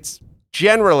 it's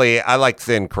generally, I like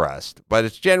thin crust, but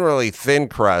it's generally thin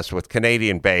crust with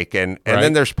Canadian bacon, and Right.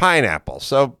 then there's pineapple.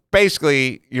 So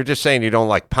basically, you're just saying you don't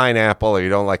like pineapple or you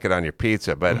don't like it on your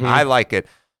pizza, but Mhm. I like it.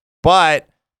 But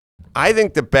I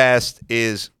think the best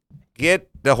is get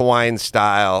the Hawaiian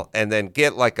style and then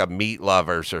get like a Meat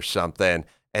Lovers or something,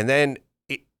 and then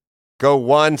go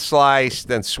one slice,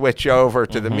 then switch over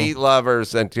to the Mm-hmm. Meat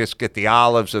Lovers, and just get the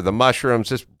olives or the mushrooms.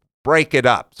 Just break it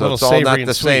up so Little it's all savory not and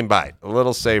the sweet. same bite. A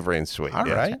little savory and sweet. All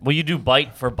yes. right. Will you do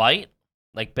bite for bite?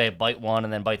 Like bite one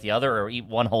and then bite the other, or eat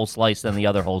one whole slice, then the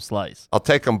other whole slice? I'll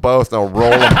take them both and I'll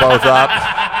roll them both up.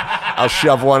 I'll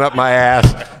shove one up my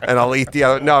ass and I'll eat the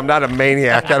other. No, I'm not a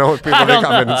maniac. I don't want people to think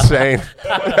I'm insane.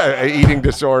 Eating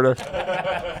disorder.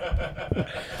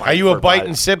 Are you a bite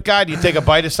and sip guy? Do you take a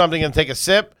bite of something and take a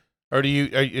sip, or do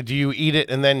you eat it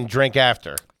and then drink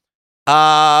after?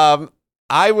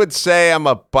 I would say I'm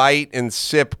a bite and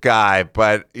sip guy,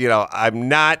 but I'm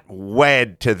not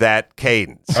wed to that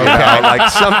cadence. You know? Like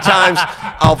sometimes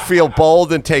I'll feel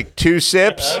bold and take 2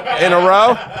 sips in a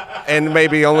row, and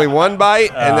maybe only 1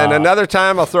 bite, and then another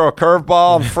time I'll throw a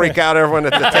curveball and freak out everyone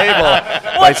at the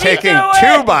table by taking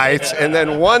 2 bites and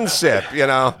then 1 sip.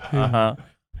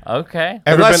 Okay.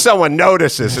 Unless someone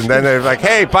notices, and then they're like,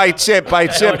 "Hey, bite, sip,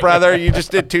 brother. You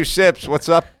just did 2 sips. What's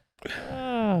up?"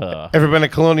 Ever been to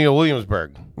Colonial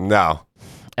Williamsburg? No.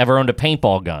 Ever owned a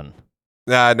paintball gun?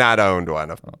 Not owned one.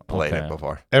 I've played Okay. it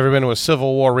before. Ever been to a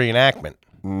Civil War reenactment?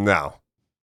 No.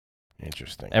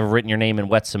 Interesting. Ever written your name in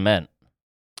wet cement?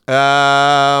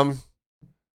 No,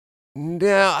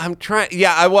 I'm trying.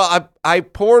 Yeah, I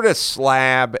poured a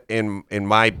slab in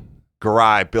my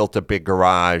garage. Built a big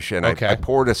garage, and Okay. I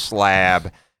poured a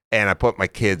slab, and I put my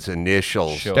kids'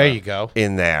 initials Sure. There you go.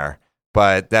 in there.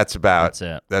 But that's about. That's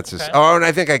it. That's just. Okay. Oh, and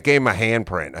I think I gave him a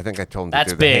handprint. I think I told him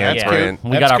That's to do the big. That's Yeah. handprint.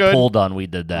 We got That's our good. pool done. We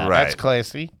did that. Right. That's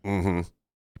classy. Mm-hmm.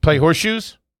 Play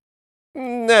horseshoes?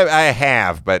 No, I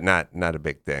have, but not a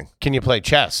big thing. Can you play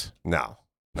chess? No,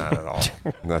 not at all.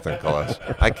 Nothing close.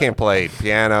 I can't play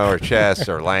piano or chess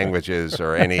or languages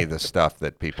or any of the stuff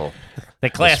that people. The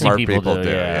classy smart people, people do. do,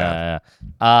 Yeah.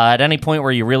 At any point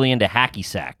were you really into hacky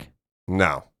sack?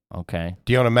 No, Okay.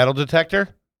 Do you own a metal detector?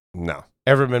 no,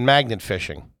 Ever been magnet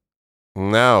fishing?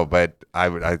 no. But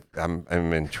I'm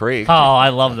intrigued. Oh, I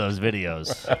love those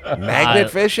videos.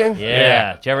 Magnet fishing?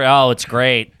 Yeah. Did you ever- oh, it's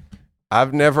great.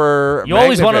 I've never. You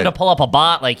always magnet wanted fish- to pull up a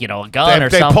bot, like, a gun or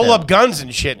They something. pull up guns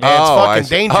and shit, man. It's I fucking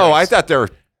see. dangerous. Oh, I thought they were.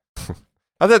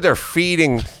 I thought they're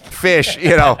feeding fish,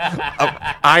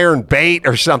 iron bait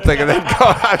or something, and then go.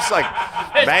 I was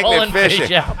like, magnet pulling fish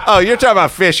fishing. out. Oh, you're talking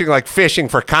about fishing like fishing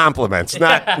for compliments,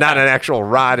 not an actual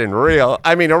rod and reel.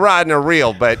 I mean, a rod and a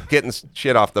reel, but getting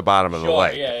shit off the bottom of the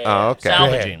lake. Oh, okay.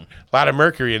 Salvaging. A lot of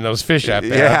mercury in those fish out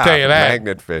there. Yeah, I'll tell you that.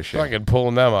 magnet fishing. Fucking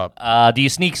pulling them up. Do you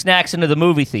sneak snacks into the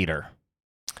movie theater?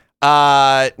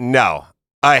 No.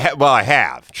 I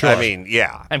have. Sure. I mean,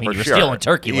 yeah. I mean, for you're sure. stealing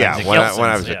turkey legs Yeah, at when I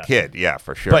Gelson's, was yeah. a kid, yeah,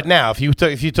 for sure. But now, if you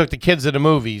took the kids to the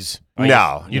movies,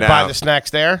 no, you'd no. buy the snacks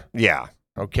there? Yeah,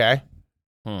 Okay.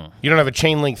 You don't have a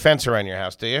chain link fence around your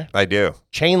house, do you? I do.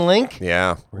 Chain link?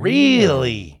 Yeah,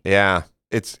 Really? yeah.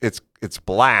 It's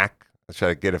black. I try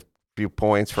to get a few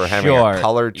points for having Sure. a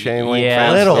colored chain link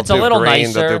Yeah, fence. it's a They'll do little green,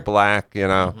 nicer. They'll do black.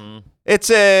 Mhm.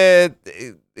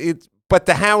 But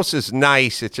the house is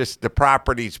nice. It's just the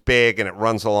property's big and it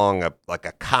runs along a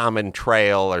common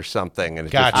trail or something. And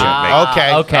it Gotcha. just doesn't make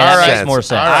Okay. Okay, All that right. makes more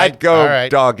sense. All right. I'd go All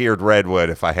right. dog-eared redwood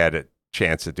if I had a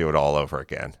chance to do it all over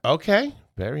again. Okay.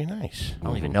 Very nice. I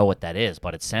don't even know what that is,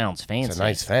 but it sounds fancy. It's a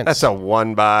nice fence. That's a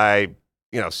 1 by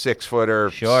 6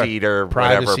 footer Sure. cedar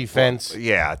Privacy whatever. fence.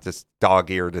 Yeah, just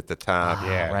dog-eared at the top.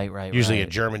 Yeah. Right. Usually a right.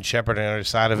 German Shepherd on the other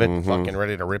side of it, Mhm. fucking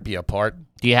ready to rip you apart.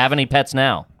 Do you have any pets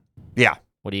now? Yeah.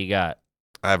 What do you got?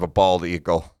 I have a bald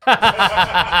eagle.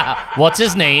 What's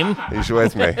his name? He's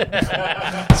with me.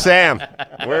 Sam,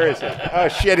 where is he? Oh,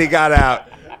 shit, he got out.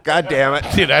 God damn it.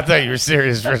 Dude, I thought you were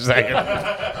serious for a second.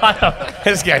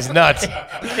 This guy's nuts.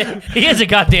 He is a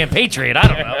goddamn patriot. I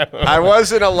don't know. I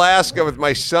was in Alaska with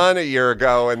my son a year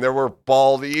ago, and there were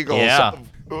bald eagles Yeah.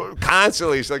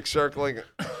 constantly. He's like circling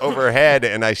overhead,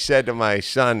 and I said to my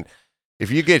son, if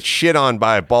you get shit on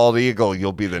by a bald eagle,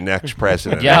 you'll be the next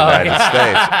president Yeah. of the United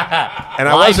States. And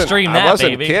Live stream that, I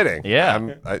wasn't baby. kidding.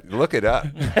 Yeah. Look it up.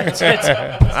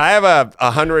 I have a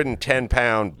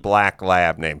 110-pound black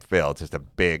lab named Phil. Just a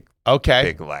big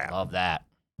Okay. lab. Love that.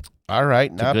 All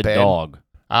right. Not Good bad. dog.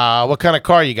 What kind of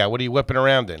car you got? What are you whipping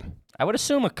around in? I would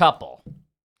assume a couple.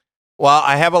 Well,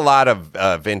 I have a lot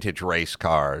of vintage race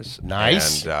cars.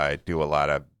 Nice. And I do a lot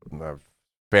of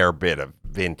fair bit of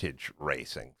vintage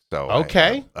racing. So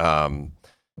Okay. I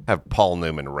have Paul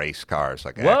Newman race cars,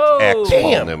 like Whoa. ex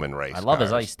Paul Damn. Newman race I love cars.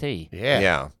 his iced tea. Yeah.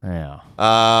 Yeah.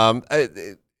 Yeah.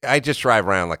 I just drive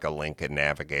around like a Lincoln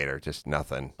Navigator, just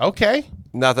nothing. Okay.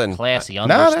 Nothing Classy,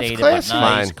 that's understated, classy. but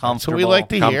nice, Fine. comfortable. That's what we like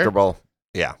to hear. comfortable.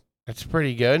 Yeah. That's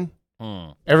pretty good.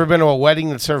 Hmm. Ever been to a wedding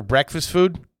that served breakfast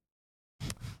food?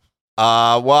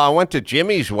 Well, I went to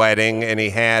Jimmy's wedding, and he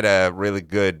had a really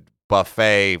good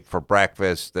buffet for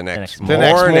breakfast the next next The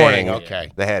next morning.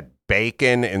 Okay. They had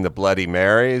bacon in the Bloody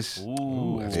Marys.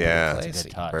 Ooh, That's Yeah. pretty That's a classy.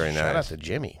 good touch. Very Shout out nice. to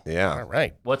Jimmy. Yeah. All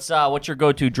right. What's your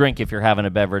go-to drink if you're having a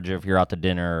beverage, if you're out to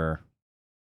dinner?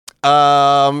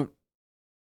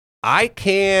 I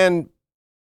can,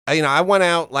 I went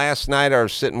out last night. I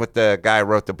was sitting with the guy who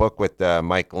wrote the book with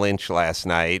Mike Lynch last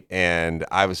night, and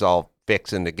I was all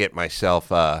fixing to get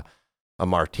myself a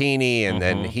martini, and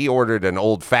then he ordered an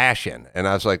old fashioned, and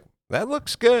I was like, that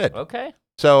looks good. Okay.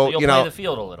 So, You'll play the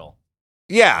field a little.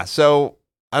 yeah. So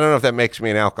I don't know if that makes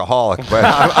me an alcoholic, but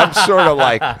I'm sort of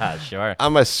like, Sure.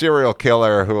 I'm a serial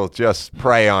killer who will just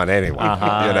prey on anyone.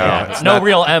 Yeah. It's no not,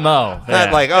 real MO.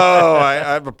 not like, oh,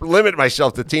 I limit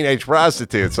myself to teenage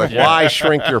prostitutes. Like, why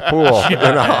shrink your pool?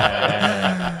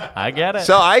 I get it.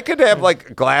 So I could have like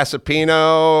a glass of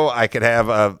Pinot. I could have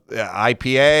a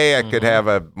IPA. I could have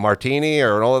a martini,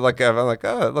 or I'm like,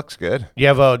 oh, it looks good. Do you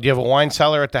have a wine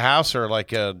cellar at the house, or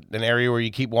like an area where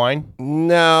you keep wine?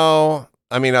 No,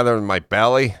 I mean, other than my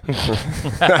belly,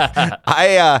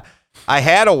 I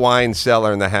had a wine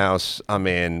cellar in the house I'm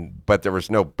in, but there was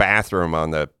no bathroom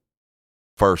on the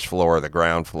first floor or the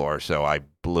ground floor, so I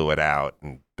blew it out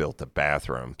and built a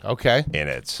bathroom Okay. in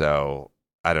it. So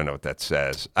I don't know what that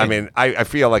says. I mean, I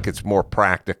feel like it's more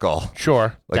practical.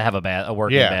 Sure. to have a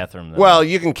working Yeah. bathroom. Well,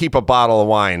 you can keep a bottle of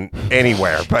wine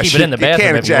anywhere, but Keep it in the you bathroom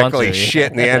can't if you want exactly to.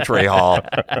 shit in the entry hall.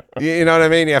 You know what I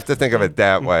mean? You have to think of it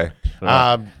that way.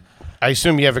 I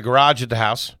assume you have a garage at the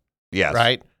house, Yes.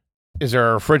 right? Is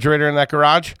there a refrigerator in that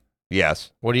garage?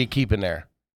 Yes. What do you keep in there?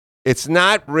 It's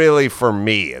not really for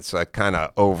me. It's a kind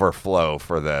of overflow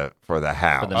for the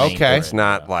house. For the main Okay. course, It's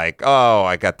not like, oh,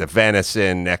 I got the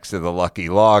venison next to the Lucky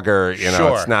Lager. You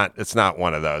know, Sure. it's not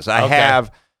one of those. I Okay.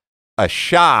 have a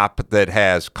shop that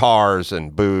has cars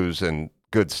and booze and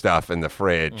good stuff in the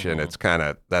fridge, and it's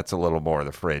that's a little more of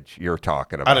the fridge you're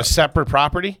talking On about. a separate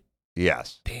property?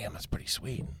 Yes. Damn, that's pretty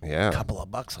sweet. Yeah. A couple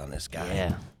of bucks on this guy.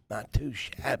 Yeah. Not too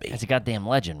shabby. He's a goddamn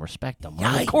legend. Respect him.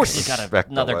 Yikes. Of course he's got Respect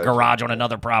the another legend. garage on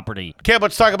another property. Okay,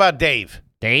 let's talk about Dave.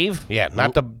 Dave? Yeah,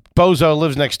 not the bozo who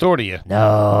lives next door to you.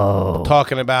 No.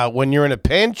 Talking about when you're in a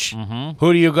pinch, Mm-hmm.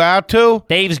 who do you go out to?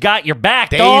 Dave's got your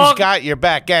back, Dave's dog. got your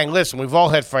back. Gang, listen, we've all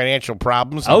had financial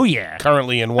problems. Oh, I'm yeah.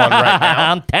 Currently in one right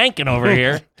now. I'm tanking over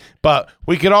here. But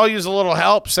we could all use a little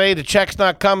help. Say the check's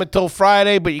not coming till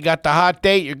Friday, but you got the hot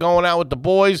date. You're going out with the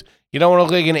boys. You don't want to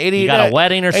look like an idiot. You got a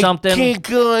wedding or I something? can't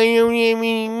go. I don't have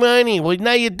any money. Well,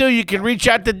 now you do. You can reach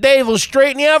out to Dave. He'll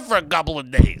straighten you out for a couple of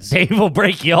days. Dave will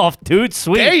break you off, dude.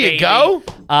 Sweet. There you baby. go.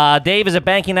 Dave is a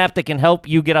banking app that can help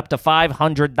you get up to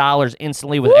 $500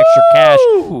 instantly with extra cash.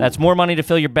 That's more money to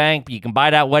fill your bank. You can buy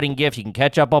that wedding gift. You can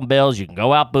catch up on bills. You can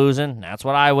go out boozing. That's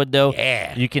what I would do.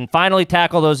 Yeah. You can finally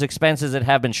tackle those expenses that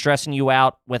have been stressing you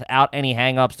out without any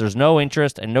hangups. There's no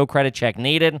interest and no credit check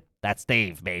needed. That's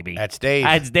Dave, baby. That's Dave.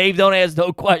 That's Dave. Don't ask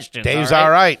no questions. Dave's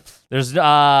all right? There's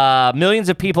There's millions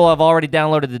of people have already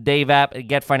downloaded the Dave app and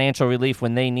get financial relief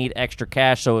when they need extra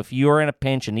cash. So if you're in a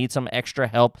pinch and need some extra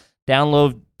help,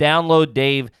 download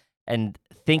Dave and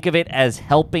think of it as a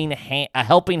helping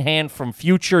hand from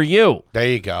future you. There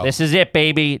you go. This is it,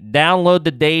 baby. Download the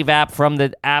Dave app from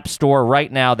the App Store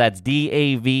right now. That's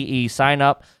DAVE. Sign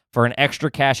up for an extra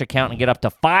cash account and get up to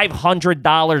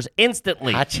 $500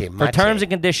 instantly. Machi, For machi. terms and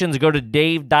conditions, go to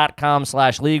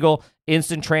dave.com/legal.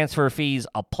 Instant transfer fees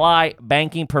apply.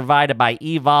 Banking provided by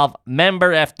Evolve.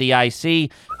 Member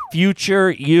FDIC. future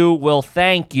you will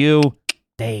thank you,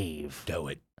 Dave. Do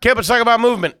it. Kip, let's talk about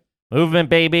movement. Movement,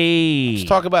 baby. Let's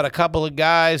talk about a couple of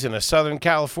guys in a Southern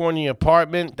California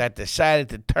apartment that decided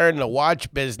to turn the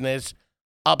watch business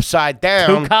upside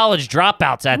down. 2 college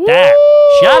dropouts at that.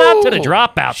 Shout out to the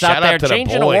dropouts Shout out there to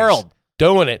changing the boys world.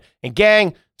 doing it. And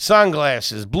gang,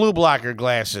 sunglasses, blue blocker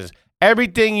glasses,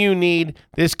 everything you need,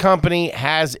 this company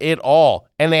has it all.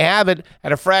 And they have it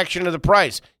at a fraction of the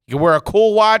price. You can wear a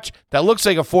cool watch that looks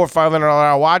like a $400 or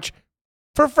 $500 watch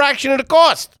for a fraction of the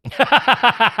cost.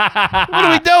 What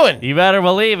are we doing? You better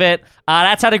believe it.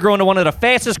 That's how they grew into one of the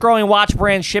fastest growing watch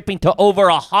brands, shipping to over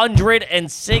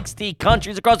 160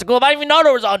 countries across the globe. I didn't even know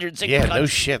there was 160 Yeah, countries. no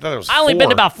shit. I thought it was I only 4. been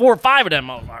to about 4 or 5 of them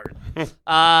motherfuckers.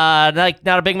 Like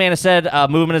now, the big man has said,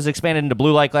 Movement has expanded into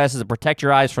blue light glasses that protect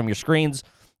your eyes from your screens.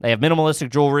 They have minimalistic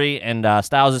jewelry and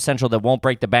styles essential that won't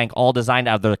break the bank, all designed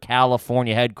out of their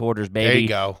California headquarters, baby. There you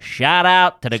go. Shout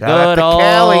out to the Shout out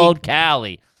good to old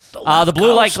Cali. The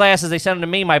blue light glasses, they send them to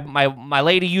me. My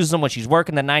lady uses them when she's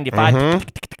working the 9 to 5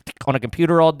 on a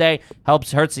computer all day.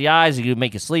 Hurts the eyes. You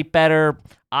make you sleep better.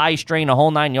 Eye strain, the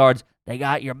whole 9 yards. They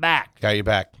got your back. Got you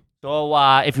back. So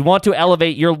if you want to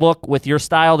elevate your look with your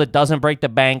style that doesn't break the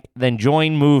bank, then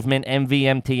join Movement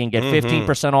MVMT and get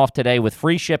 15% off today with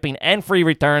free shipping and free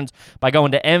returns by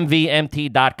going to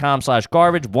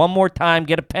mvmt.com/garbage. One more time,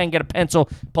 get a pen, get a pencil,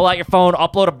 pull out your phone,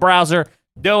 upload a browser,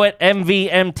 do it,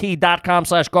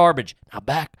 mvmt.com/garbage. Now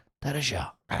back to the show.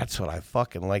 That's what I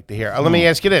fucking like to hear. Let me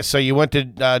ask you this. So you went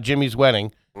to Jimmy's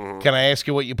wedding. Can I ask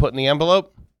you what you put in the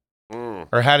envelope?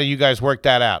 Or how do you guys work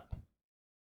that out?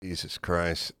 Jesus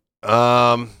Christ.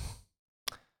 I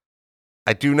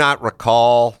do not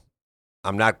recall.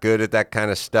 I'm not good at that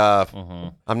kind of stuff.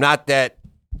 I'm not that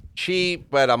cheap,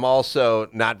 but I'm also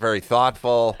not very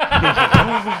thoughtful. So it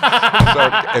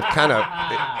kind of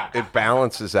it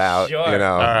balances out, Sure. you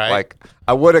know. All right. Like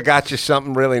I would have got you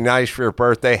something really nice for your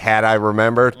birthday had I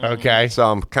remembered. Okay. So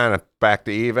I'm kind of back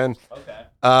to even. Okay.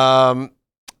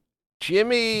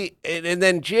 Jimmy, and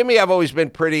then Jimmy I've always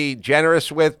been pretty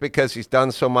generous with because he's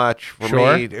done so much for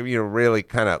Sure. me to, really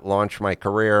kind of launch my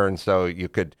career, and so you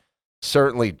could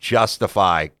certainly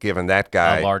justify giving that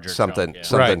guy larger something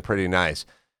chunk, yeah. Right. pretty nice.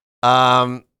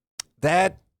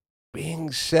 That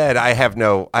being said, I have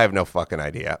no fucking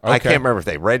idea. I Okay. can't remember if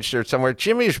they registered somewhere.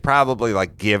 Jimmy's probably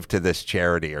like give to this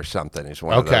charity or something. He's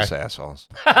one of Okay. those assholes.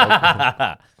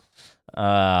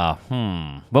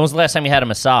 When was the last time you had a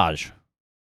massage?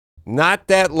 Not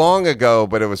that long ago,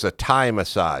 but it was a Thai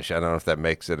massage. I don't know if that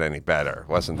makes it any better. It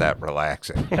wasn't that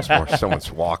relaxing. It's more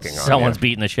someone's walking on Someone's you.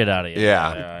 beating the shit out of you.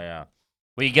 Yeah. Yeah.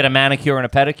 Will you get a manicure and a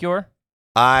pedicure?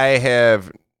 I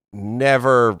have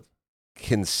never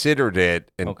considered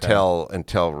it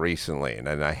until recently, and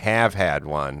I have had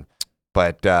one,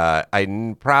 but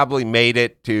I probably made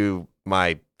it to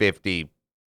my 55th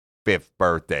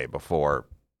birthday before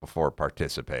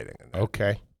participating in that.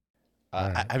 Okay.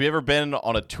 Have you ever been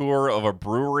on a tour of a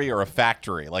brewery or a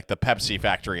factory, like the Pepsi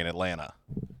factory in Atlanta?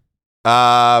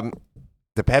 The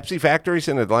Pepsi factory's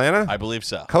in Atlanta? I believe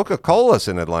so. Coca-Cola's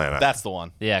in Atlanta. That's the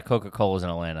one. Yeah, Coca-Cola's in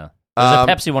Atlanta. There's a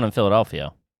Pepsi one in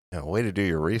Philadelphia. Yeah, way to do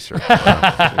your research.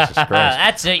 Wow. Jesus Christ.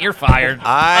 That's it. You're fired.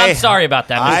 I- I'm sorry about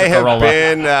that, Mr. I have Carolla.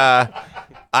 been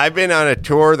I've been on a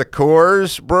tour of the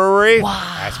Coors Brewery.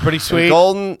 That's pretty in sweet.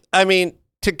 Golden. I mean,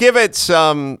 to give it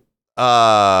some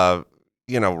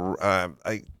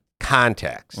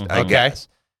context, I Okay. guess.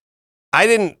 I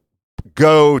didn't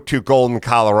go to Golden,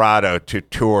 Colorado to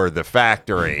tour the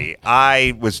factory.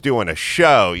 I was doing a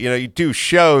show. You know, you do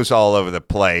shows all over the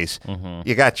place.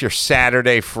 You got your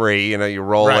Saturday free. You know, you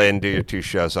roll Right. in, do your 2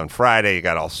 shows on Friday. You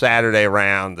got all Saturday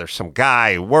around. There's some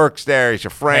guy who works there. He's a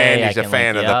friend. Hey, I He's a can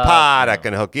fan link of you the up. pod. I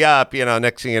can hook you up. You know,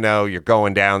 next thing you know, you're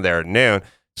going down there at noon.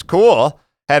 It's cool.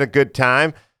 Had a good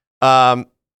time.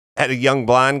 Had a young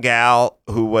blonde gal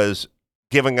who was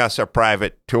giving us a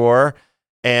private tour.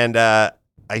 And I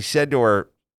said to her,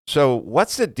 so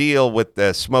what's the deal with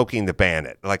the Smoking the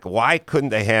Bandit? Like, why couldn't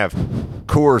they have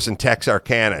Coors and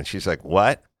Texarkana? And she's like,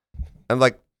 what? I'm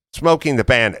like, Smoking the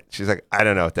Bandit. She's like, I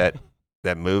don't know what that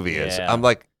movie is. Yeah. I'm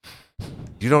like,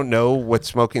 you don't know what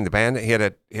Smoking the Bandit? He had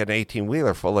an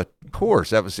 18-wheeler full of Coors.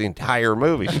 That was the entire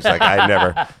movie. She's like, I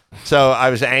never. So I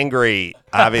was angry,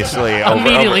 obviously.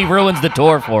 Immediately ruins the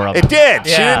tour for him. It did.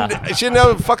 Yeah. She didn't know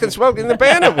what fucking Smoking the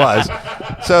Bandit was.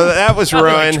 So that was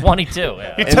Probably like ruined. 22.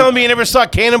 Yeah. You telling me you never saw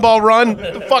Cannonball Run?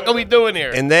 What the fuck are we doing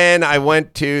here? And then I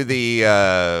went to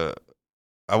the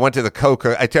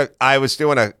Coca. I was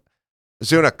doing a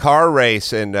car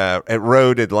race at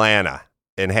Road Atlanta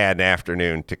and had an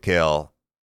afternoon to kill.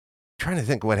 Trying to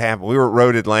think what happened. We were at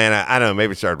Road Atlanta. I don't know.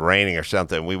 Maybe it started raining or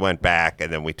something. We went back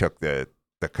and then we took the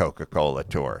the Coca-Cola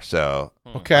tour. So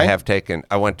Okay.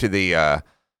 I went to the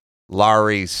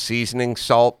Lowry's seasoning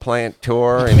salt plant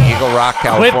tour in Eagle Rock,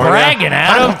 California. Quit bragging, I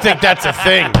Adam. don't think that's a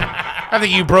thing. I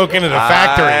think you broke into the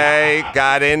factory. I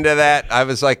got into that. I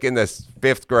was like in the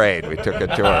 5th grade. We took a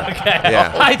tour.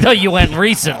 Yeah. I thought you went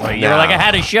recently. You were No. like, I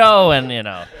had a show, and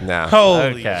No.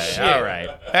 Holy Okay, shit. all right.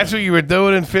 That's what you were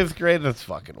doing in 5th grade? That's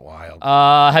fucking wild.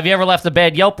 Have you ever left a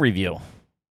bad Yelp review?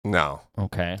 No.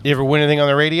 Okay. You ever win anything on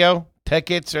the radio?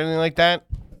 Tickets or anything like that?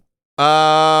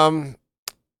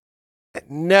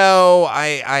 No,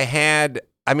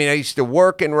 I used to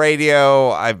work in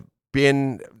radio. I've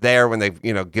been there when they've,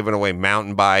 given away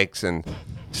mountain bikes and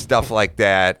stuff like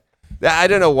that. I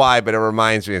don't know why, but it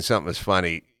reminds me of something that's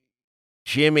funny.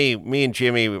 Me and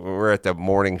Jimmy were at the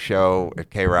morning show at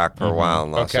K-Rock for a while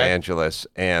in Los Angeles,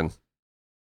 and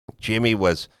Jimmy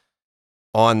was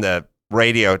on the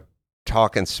radio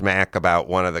talking smack about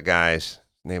one of the guys.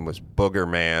 His name was Booger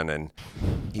Man, and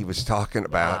he was talking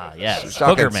about yes, he was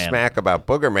talking Booger Man. smack about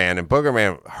Booger Man, and Booger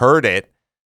Man heard it,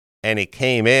 and he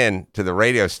came in to the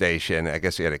radio station. I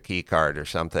guess he had a key card or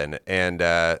something, and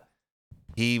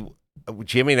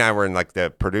Jimmy and I were in like the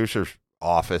producer's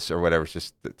office or whatever, it's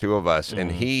just the two of us,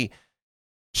 and he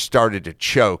started to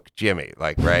choke Jimmy,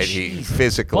 like, right? He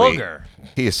physically, Booger.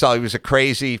 he was a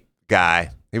crazy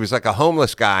guy. He was like a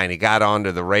homeless guy, and he got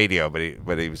onto the radio, but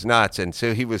he was nuts, and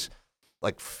so he was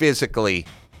like physically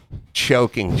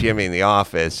choking Jimmy in the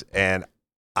office, and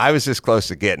I was this close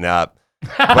to getting up, but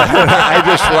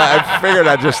I figured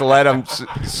I'd just let him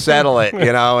settle it,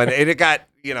 and it got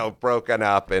broken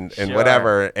up and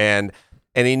whatever, and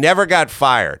he never got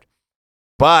fired,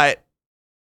 but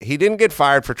he didn't get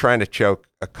fired for trying to choke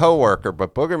a coworker,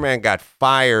 but Booger Man got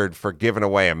fired for giving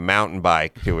away a mountain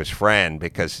bike to his friend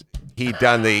because he'd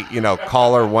done the,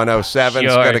 caller 107's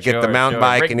going to get the mountain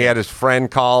bike, and he had his friend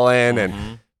call in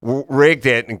and rigged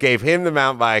it and gave him the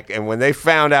mountain bike. And when they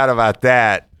found out about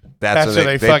that, that's when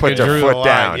they fucking put their drew the foot line.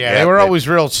 down. Yeah, they were always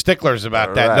real sticklers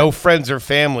about that. Right. No friends or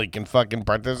family can fucking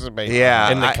participate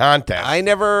in the contest. I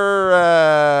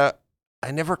never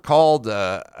called.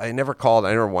 I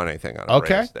never won anything on a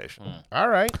radio station. All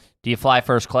right. Do you fly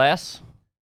first class?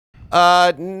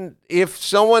 If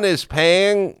someone is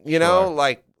paying,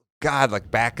 like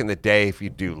back in the day, if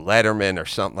you do Letterman or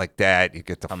something like that, you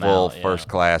get the full first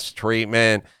class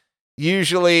treatment.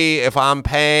 Usually, if I'm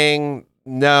paying,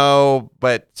 no,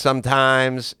 but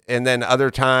sometimes, and then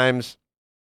other times,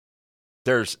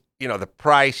 there's the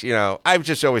price. I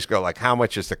just always go like, how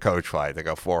much is the coach flight? They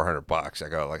go $400. I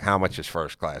go like, how much is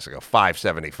first class? I go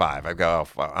 $575. I go,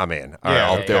 I'm in. All right,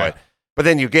 I'll do it. But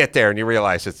then you get there and you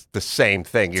realize it's the same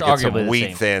thing. You get some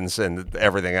wheat thins and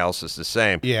everything else is the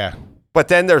same. Yeah. But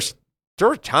then there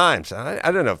are times,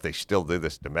 I don't know if they still do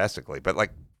this domestically, but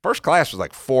like first class was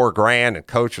like $4,000 and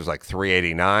coach was like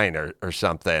 $389 or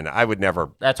something. I would never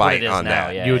bite on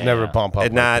that. Yeah, you would never bump up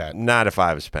and like that. Not if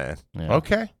I was paying. Yeah.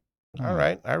 Okay. All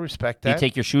right. I respect Do you that.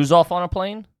 take your shoes off on a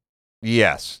plane?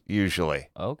 Yes, usually.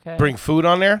 Okay. Bring food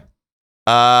on there?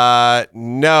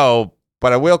 No,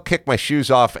 but I will kick my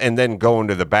shoes off and then go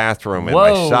into the bathroom in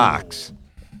my socks.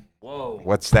 Whoa.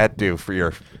 What's that do for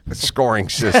your scoring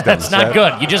system? It's not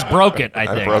good. You just broke it, I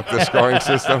think. I broke the scoring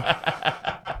system.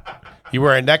 You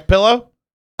wear a neck pillow?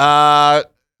 I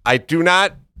do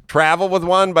not travel with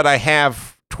one, but I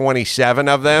have 27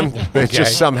 of them. They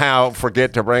just somehow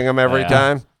forget to bring them every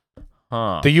time.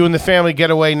 Huh. Do you and the family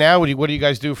get away now? What do you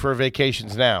guys do for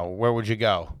vacations now? Where would you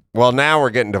go? Well, now we're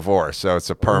getting divorced, so it's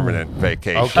a permanent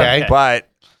vacation. Okay.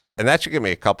 And that should give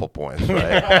me a couple points,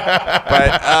 right?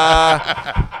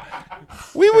 But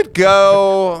we would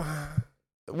go.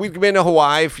 We've been to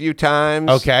Hawaii a few times.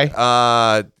 Okay.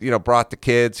 Brought the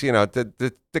kids.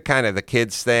 The kind of the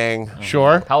kids thing.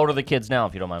 Sure. How old are the kids now,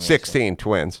 if you don't mind me 16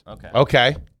 twins. asking?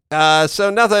 Okay. So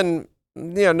nothing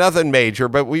major,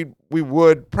 but we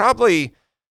would probably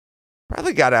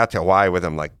got out to Hawaii with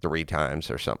them like 3 times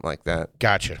or something like that.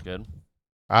 Gotcha. Good.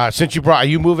 Since are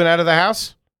you moving out of the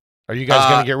house? Are you guys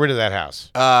going to get rid of that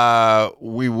house?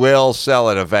 We will sell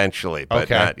it eventually, but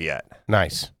not yet.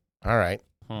 Nice. All right.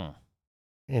 Hmm.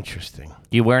 Interesting.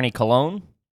 Do you wear any cologne?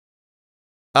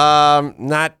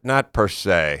 Not per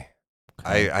se.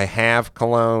 I have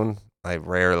cologne. I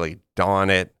rarely don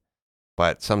it,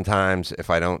 but sometimes if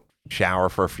I don't shower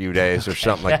for a few days or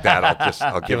something like that,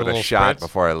 I'll give it a shot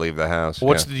before I leave the house.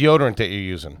 What's the deodorant that you're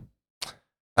using?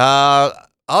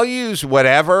 I'll use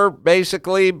whatever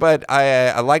basically, but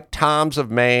I like Tom's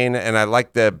of Maine and I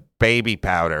like the baby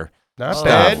powder. Not stuff.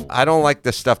 bad. I don't like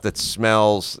the stuff that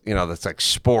smells, that's like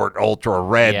Sport Ultra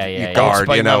Red Yeah. Guard, Old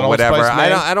Spice, not Old whatever. Spice,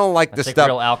 man. I don't like the That's like stuff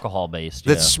real alcohol based.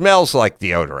 that smells like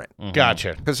deodorant.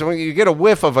 Gotcha. Because when you get a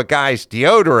whiff of a guy's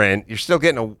deodorant, you're still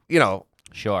getting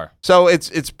Sure. So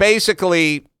it's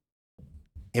basically,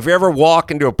 if you ever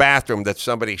walk into a bathroom that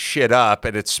somebody shit up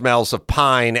and it smells of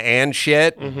pine and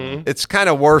shit, it's kind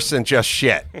of worse than just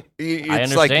shit. It's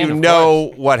like understand, you of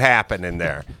know what happened in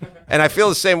there. And I feel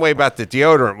the same way about the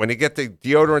deodorant. When you get the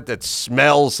deodorant that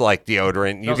smells like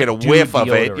deodorant, you Smells get a like dude whiff of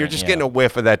it. deodorant, You're just yeah. getting a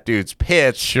whiff of that dude's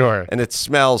pits. Sure. And it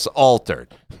smells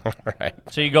altered.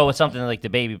 So you go with something like the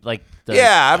baby, like the,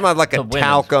 Yeah, I'm not like the a women's.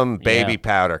 talcum baby Yeah.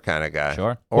 powder kind of guy.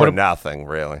 Sure. Or What ab- nothing,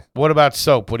 really. What about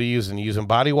soap? What are you using? You using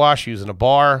body wash? Using a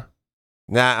bar?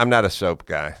 Nah, I'm not a soap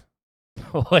guy.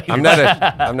 Wait, I'm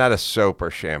not a soap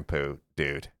or shampoo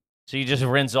dude. So you just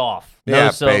rinse off. Yeah,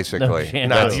 no soap, no basically. shampoo.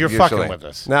 No, you're fucking Usually. with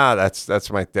us. No,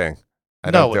 that's my thing.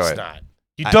 I No, don't do it's it. not.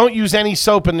 You don't use any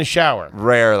soap in the shower.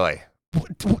 Rarely.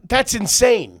 That's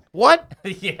insane. What?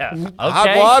 Yeah. Okay.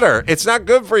 Hot water. It's not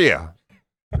good for you.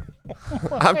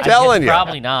 I'm I telling guess you.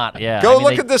 Probably not. Yeah. Go I mean,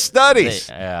 look at the studies.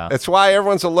 yeah. That's why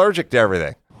everyone's allergic to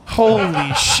everything.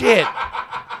 Holy shit.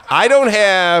 I don't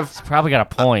have. Probably got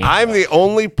a point. I'm the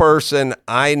only person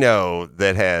I know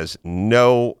that has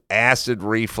no acid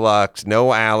reflux, no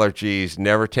allergies,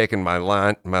 never taken my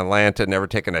Lanta, never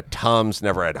taken a Tums,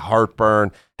 never had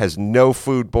heartburn, has no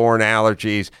foodborne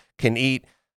allergies, can eat.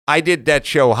 I did that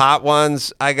show Hot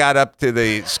Ones. I got up to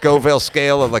the Scoville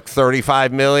scale of like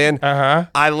 35 million. Uh-huh.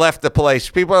 I left the place.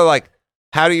 People are like,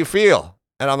 "How do you feel?"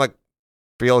 And I'm like,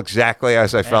 "Feel exactly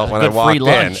as I felt when I Good walked free in."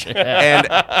 lunch.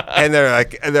 And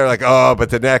they're like, "Oh, but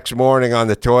the next morning on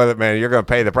the toilet, man, you're going to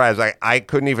pay the price." Like, I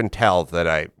couldn't even tell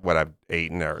that what I've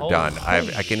eaten or done.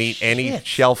 I can eat any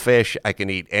shellfish. I can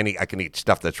eat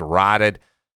stuff that's rotted.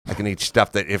 I can eat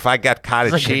stuff that if I got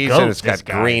cottage He's like a cheese goat, and it's got this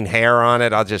guy. green hair on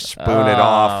it, I'll just spoon it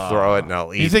off, throw it, and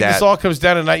I'll eat You think that. this all comes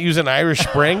down to not using Irish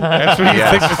Spring? That's what you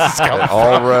Yes. think this is coming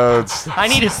All from? roads. I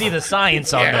need to see the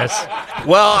science on this.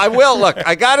 Well, I will. Look,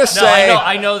 I got to No, say.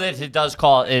 I know that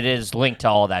it is linked to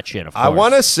all that shit, of course. I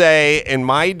want to say, in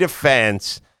my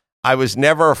defense, I was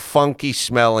never a funky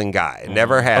smelling guy. I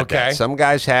never had Okay. that. Some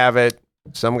guys have it.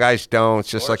 Some guys don't.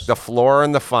 It's just like the flora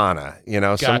and the fauna. Some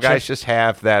Gotcha. guys just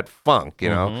have that funk,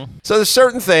 So there's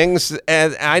certain things,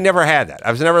 and I never had that. I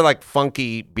was never like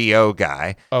funky BO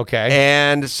guy. Okay.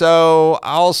 And so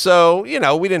also, we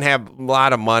didn't have a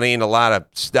lot of money and a lot of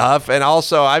stuff. And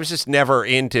also, I was just never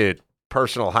into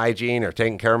personal hygiene or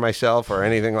taking care of myself or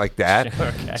anything like that.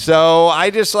 Okay. So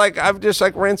I'm just like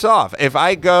rinse off. If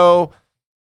I go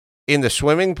in the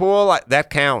swimming pool, that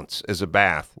counts as a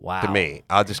bath Wow. to me.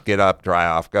 I'll just get up, dry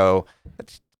off,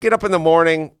 get up in the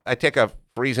morning. I take a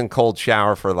freezing cold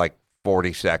shower for like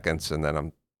 40 seconds, and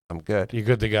then I'm good. You're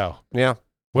good to go. Yeah.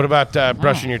 What about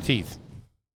brushing your teeth?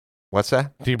 What's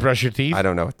that? Do you brush your teeth? I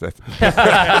don't know what that.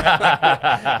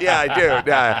 Yeah, I do.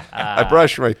 Yeah, I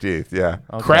brush my teeth. Yeah.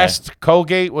 Okay. Crest,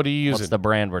 Colgate, what are you What's using? the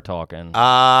brand we're talking?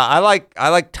 I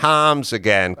like Tom's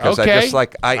again because I Okay. just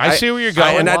like I see where you're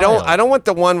going. and I Wild. don't want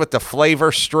the one with the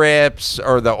flavor strips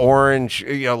or the orange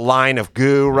line of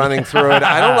goo running through it.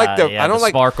 I don't like the Yeah, I don't the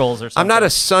like sparkles or something. I'm not a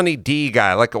Sunny D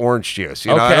guy. I like orange juice.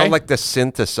 I Okay. don't like the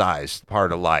synthesized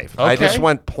part of life. I Okay. just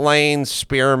want plain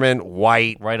spearmint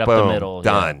white. Right up the boom, middle,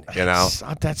 yeah. Done.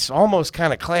 That's almost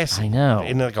kind of classy. I know.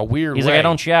 In like a weird He's way. like, I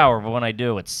don't shower, but when I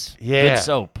do, it's Yeah. good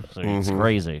soap. So It's Mm-hmm.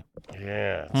 crazy.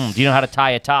 Yeah. Do you know how to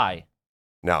tie a tie?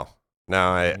 No.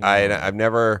 I've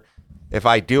never. If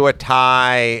I do a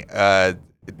tie,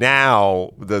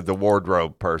 now the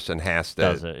wardrobe person has to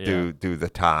Does it, yeah. do the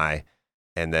tie,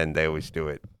 and then they always do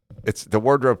it. It's the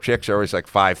wardrobe chicks are always like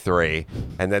 5'3",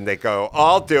 and then they go,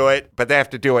 "I'll do it," but they have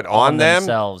to do it on them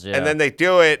themselves, yeah. and then they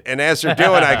do it, and as they're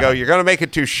doing, I go, "You're going to make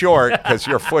it too short because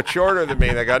you're a foot shorter than me."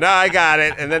 And they go, "No, I got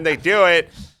it," and then they do it,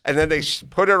 and then they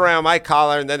put it around my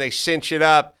collar, and then they cinch it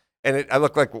up. And I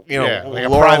look like, Yeah, like a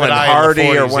Laurel Private and Eye in the Hardy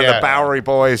or 40s, one of yeah. the Bowery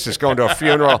Boys is going to a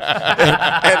funeral.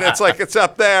 and it's like, it's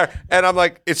up there. And I'm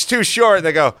like, it's too short. And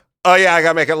they go, "Oh, yeah, I got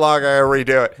to make it longer. I got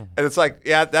to redo it." And it's like,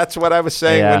 yeah, that's what I was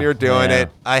saying Yeah, when you're doing yeah. it.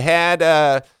 I had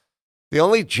the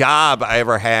only job I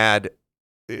ever had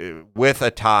with a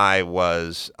tie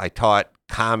was I taught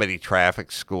comedy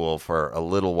traffic school for a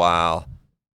little while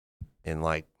in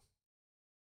like,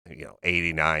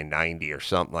 89, 90 or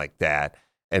something like that.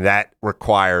 And that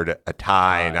required a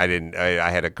tie, and I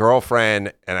had a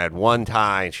girlfriend, and I had one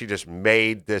tie, and she just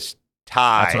made this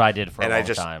tie. That's what I did for a and long I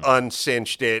just time.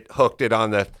 uncinched it, hooked it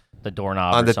on the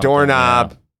doorknob. on or the something,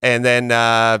 doorknob, yeah. and then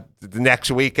the next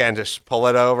weekend just pull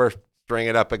it over, string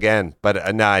it up again.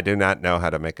 But no, I do not know how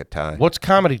to make a tie. What's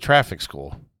comedy traffic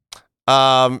school?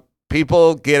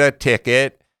 people get a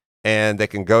ticket and they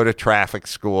can go to traffic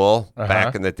school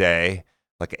back in the day,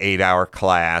 like an 8-hour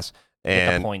class. Get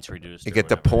And the points reduced. you or get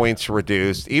the whatever. points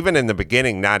reduced. Even in the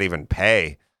beginning, not even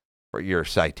pay for your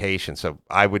citation. So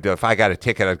I would, if I got a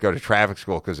ticket, I'd go to traffic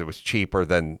school because it was cheaper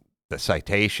than the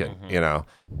citation,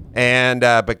 and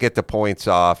but get the points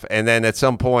off. And then at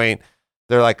some point,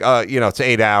 they're like, it's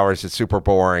 8 hours. It's super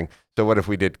boring. So what if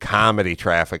we did comedy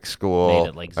traffic school? Made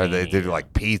it like or they zany, did yeah.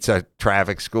 like pizza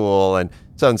traffic school. And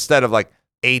so instead of like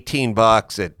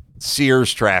 $18 at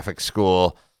Sears traffic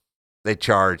school, they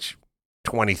charge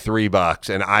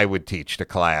 $23, and I would teach the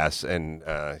class, and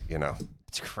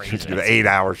It's crazy. the 8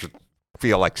 hours would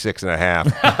feel like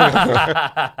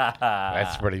 6.5.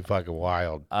 That's pretty fucking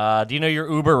wild. Do you know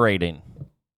your Uber rating?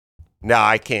 No,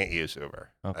 I can't use Uber.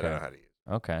 I Okay. don't know how to use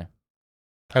Okay.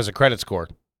 How's the credit score?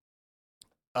 it.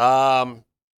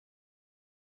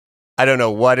 I don't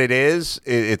know what it is.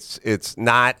 It's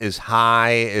not as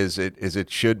high as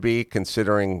it should be,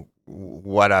 considering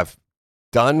what I've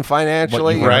done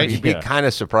financially. you- right, You'd be yeah. kind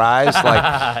of surprised. Like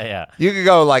Yeah. you could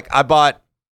go like, I bought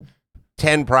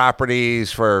 10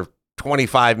 properties for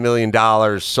 $25 million,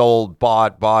 sold,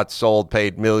 bought, sold,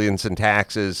 paid millions in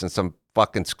taxes, and some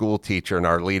fucking school teacher in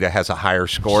Arleta has a higher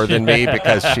score than me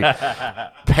because she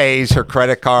pays her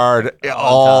credit card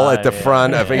all at the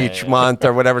front of each month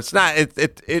or whatever. It's not.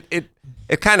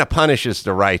 It kind of punishes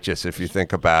the righteous if you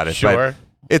think about it. Sure. But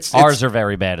it's Ours are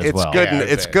very bad as it's well. good. Yeah,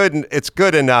 It's okay. good. It's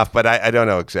good enough, but I don't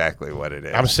know exactly what it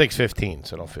is. I'm 6'15",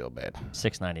 so don't feel bad.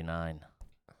 $6.99.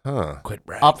 Huh. Quit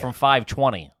bragging. Up from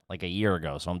 $5.20 like a year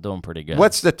ago, so I'm doing pretty good.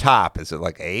 What's the top? Is it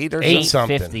like 8 or Eight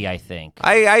something? something. $8.50, I think.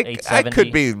 I could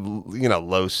 $8.70. be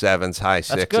low 7s, high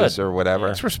 6s good. or whatever.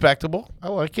 That's respectable. I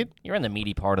like it. You're in the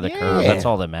meaty part of the Yeah. curve. That's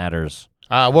all that matters.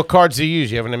 What cards do you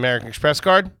use? You have an American Express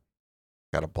card?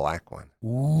 Got a black one.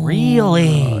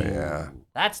 Really? Oh yeah.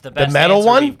 That's the best metal answer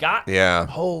one? we've got. Yeah.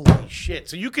 Holy shit.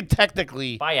 So you could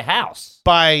technically Buy a house.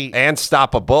 buy... And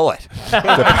stop a bullet.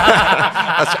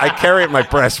 I carry it in my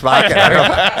breast pocket.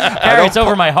 Carry it's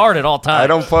over my heart at all times. I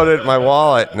don't put it in my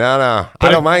wallet. No.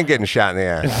 I don't mind getting shot in the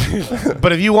ass.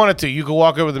 But if you wanted to, you could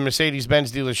walk over to the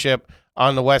Mercedes-Benz dealership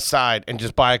on the west side and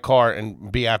just buy a car and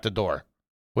be out the door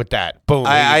with that. Boom.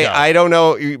 there you go. I don't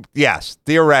know. Yes,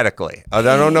 theoretically. I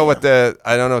don't know what the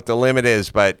limit is,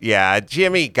 but yeah,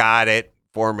 Jimmy got it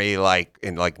for me like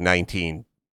in like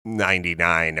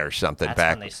 1999 or something. That's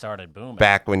back when they started booming.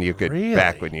 back when you could Really?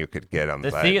 get them.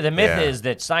 The myth is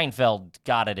that Seinfeld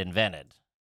got it invented.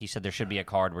 He said there should be a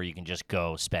card where you can just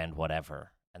go spend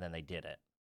whatever, and then they did it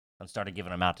and started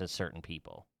giving them out to certain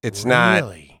people. it's not.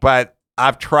 Really? But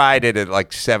I've tried it at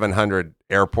like 700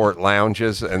 airport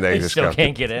lounges, and they They just still go,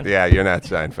 can't get in. "Yeah, you're not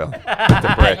Seinfeld."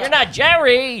 You're not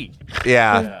Jerry.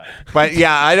 Yeah, but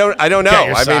yeah, I don't know. Get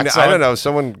your I mean, socks I on. don't know.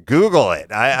 Someone Google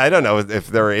it. I don't know if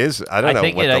there is. I don't know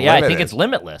think what the I limit think is. it's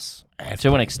limitless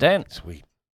to an extent. Sweet.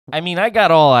 I mean, I got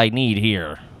all I need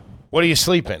here. What are you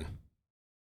sleeping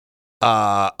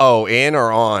In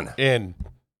or on? in?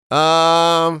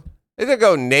 Either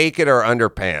go naked or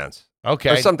underpants,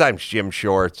 Okay. or sometimes gym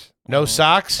shorts. No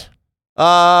socks?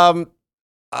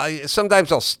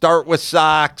 Sometimes I'll start with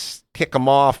socks, kick them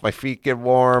off, my feet get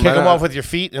warm. Kick I them don't- off with your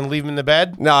feet and leave them in the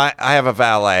bed? No, I have a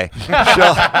valet.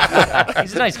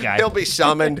 He's a nice guy. He'll be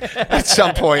summoned at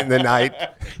some point in the night.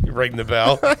 You ring the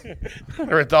bell.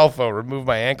 Rodolfo, remove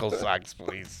my ankle socks,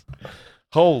 please.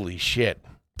 Holy shit.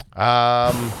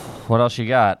 What else you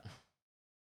got?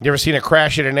 You ever seen a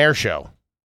crash at an air show?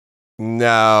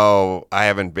 No, I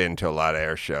haven't been to a lot of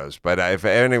air shows, but if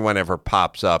anyone ever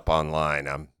pops up online,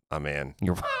 I'm in.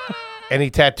 You're Any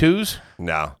tattoos?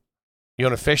 No, You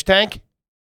own a fish tank?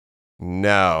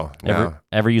 no,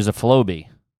 ever use a Floby?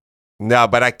 no.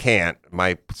 But I can't.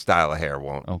 My style of hair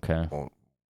won't Okay.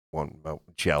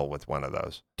 gel with one of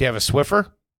those. Do you have a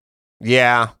Swiffer?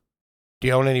 Yeah, Do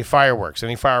you own any fireworks?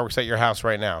 Any fireworks at your house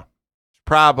right now?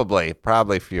 probably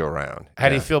a few around. How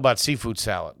do you feel about seafood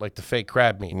salad, like the fake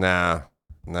crab meat? No,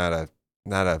 not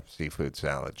a seafood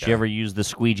salad. Did you ever use the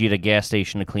squeegee at a gas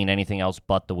station to clean anything else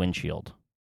but the windshield?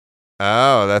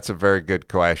 Oh, that's a very good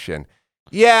question.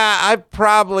 Yeah, I've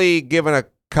probably given a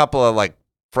couple of like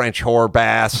French whore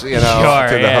baths, Sure, to the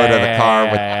hood of the car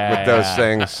yeah, with those yeah.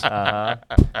 things. Uh-huh.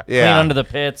 Clean Yeah. under the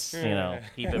pits, keep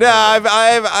it No, moving.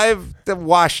 I've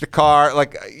washed the car,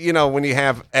 like, when you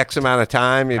have X amount of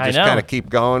time, you I just know. kind of keep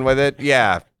going with it.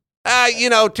 Yeah.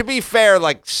 To be fair,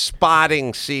 like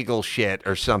spotting seagull shit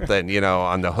or something,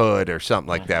 on the hood or something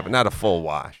like that, but not a full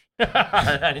wash.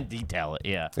 I didn't detail it,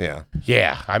 yeah. Yeah.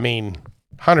 Yeah, I mean,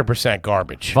 100%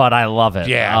 garbage. But I love it.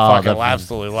 Yeah, Oh, I fucking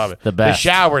absolutely love it. the best. The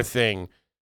shower thing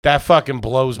That fucking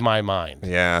blows my mind.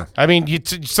 Yeah. I mean, you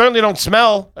certainly don't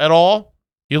smell at all.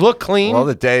 You look clean. Well,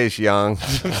 the day is young.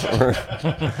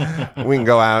 We can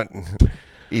go out and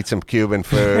eat some Cuban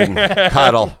food and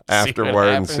cuddle afterward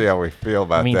and see how we feel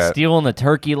about I mean, that. stealing the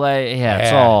turkey leg. Yeah,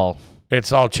 it's Yeah. all.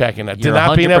 It's all checking it. Did You're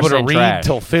not being able to 100% read trash.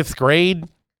 till 5th grade.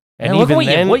 And look even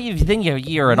at then, what you think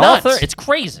you're an Nuts. author? It's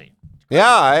crazy.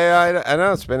 Yeah, I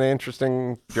know. It's been an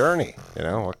interesting journey.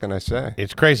 What can I say?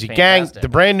 it's crazy. Fantastic. Gang, the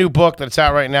brand new book that's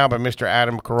out right now by Mr.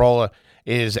 Adam Carolla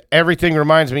is Everything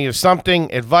Reminds Me of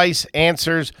Something, advice,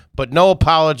 answers, but no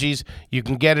apologies. You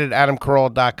can get it at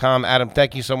adamcarolla.com. Adam,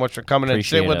 thank you so much for coming and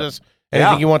sit Appreciate with it. us.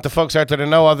 Anything Yeah. you want the folks out there to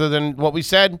know other than what we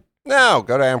said? No,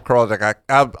 go to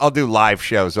amcroll.com. I'll do live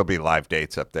shows. There'll be live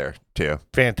dates up there, too.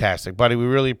 Fantastic, buddy. We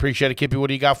really appreciate it. Kippy, what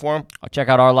do you got for him? I'll check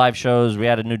out our live shows. We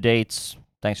added new dates.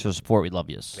 Thanks for the support. We love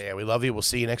you. Yeah, we love you. We'll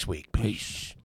see you next week. Peace.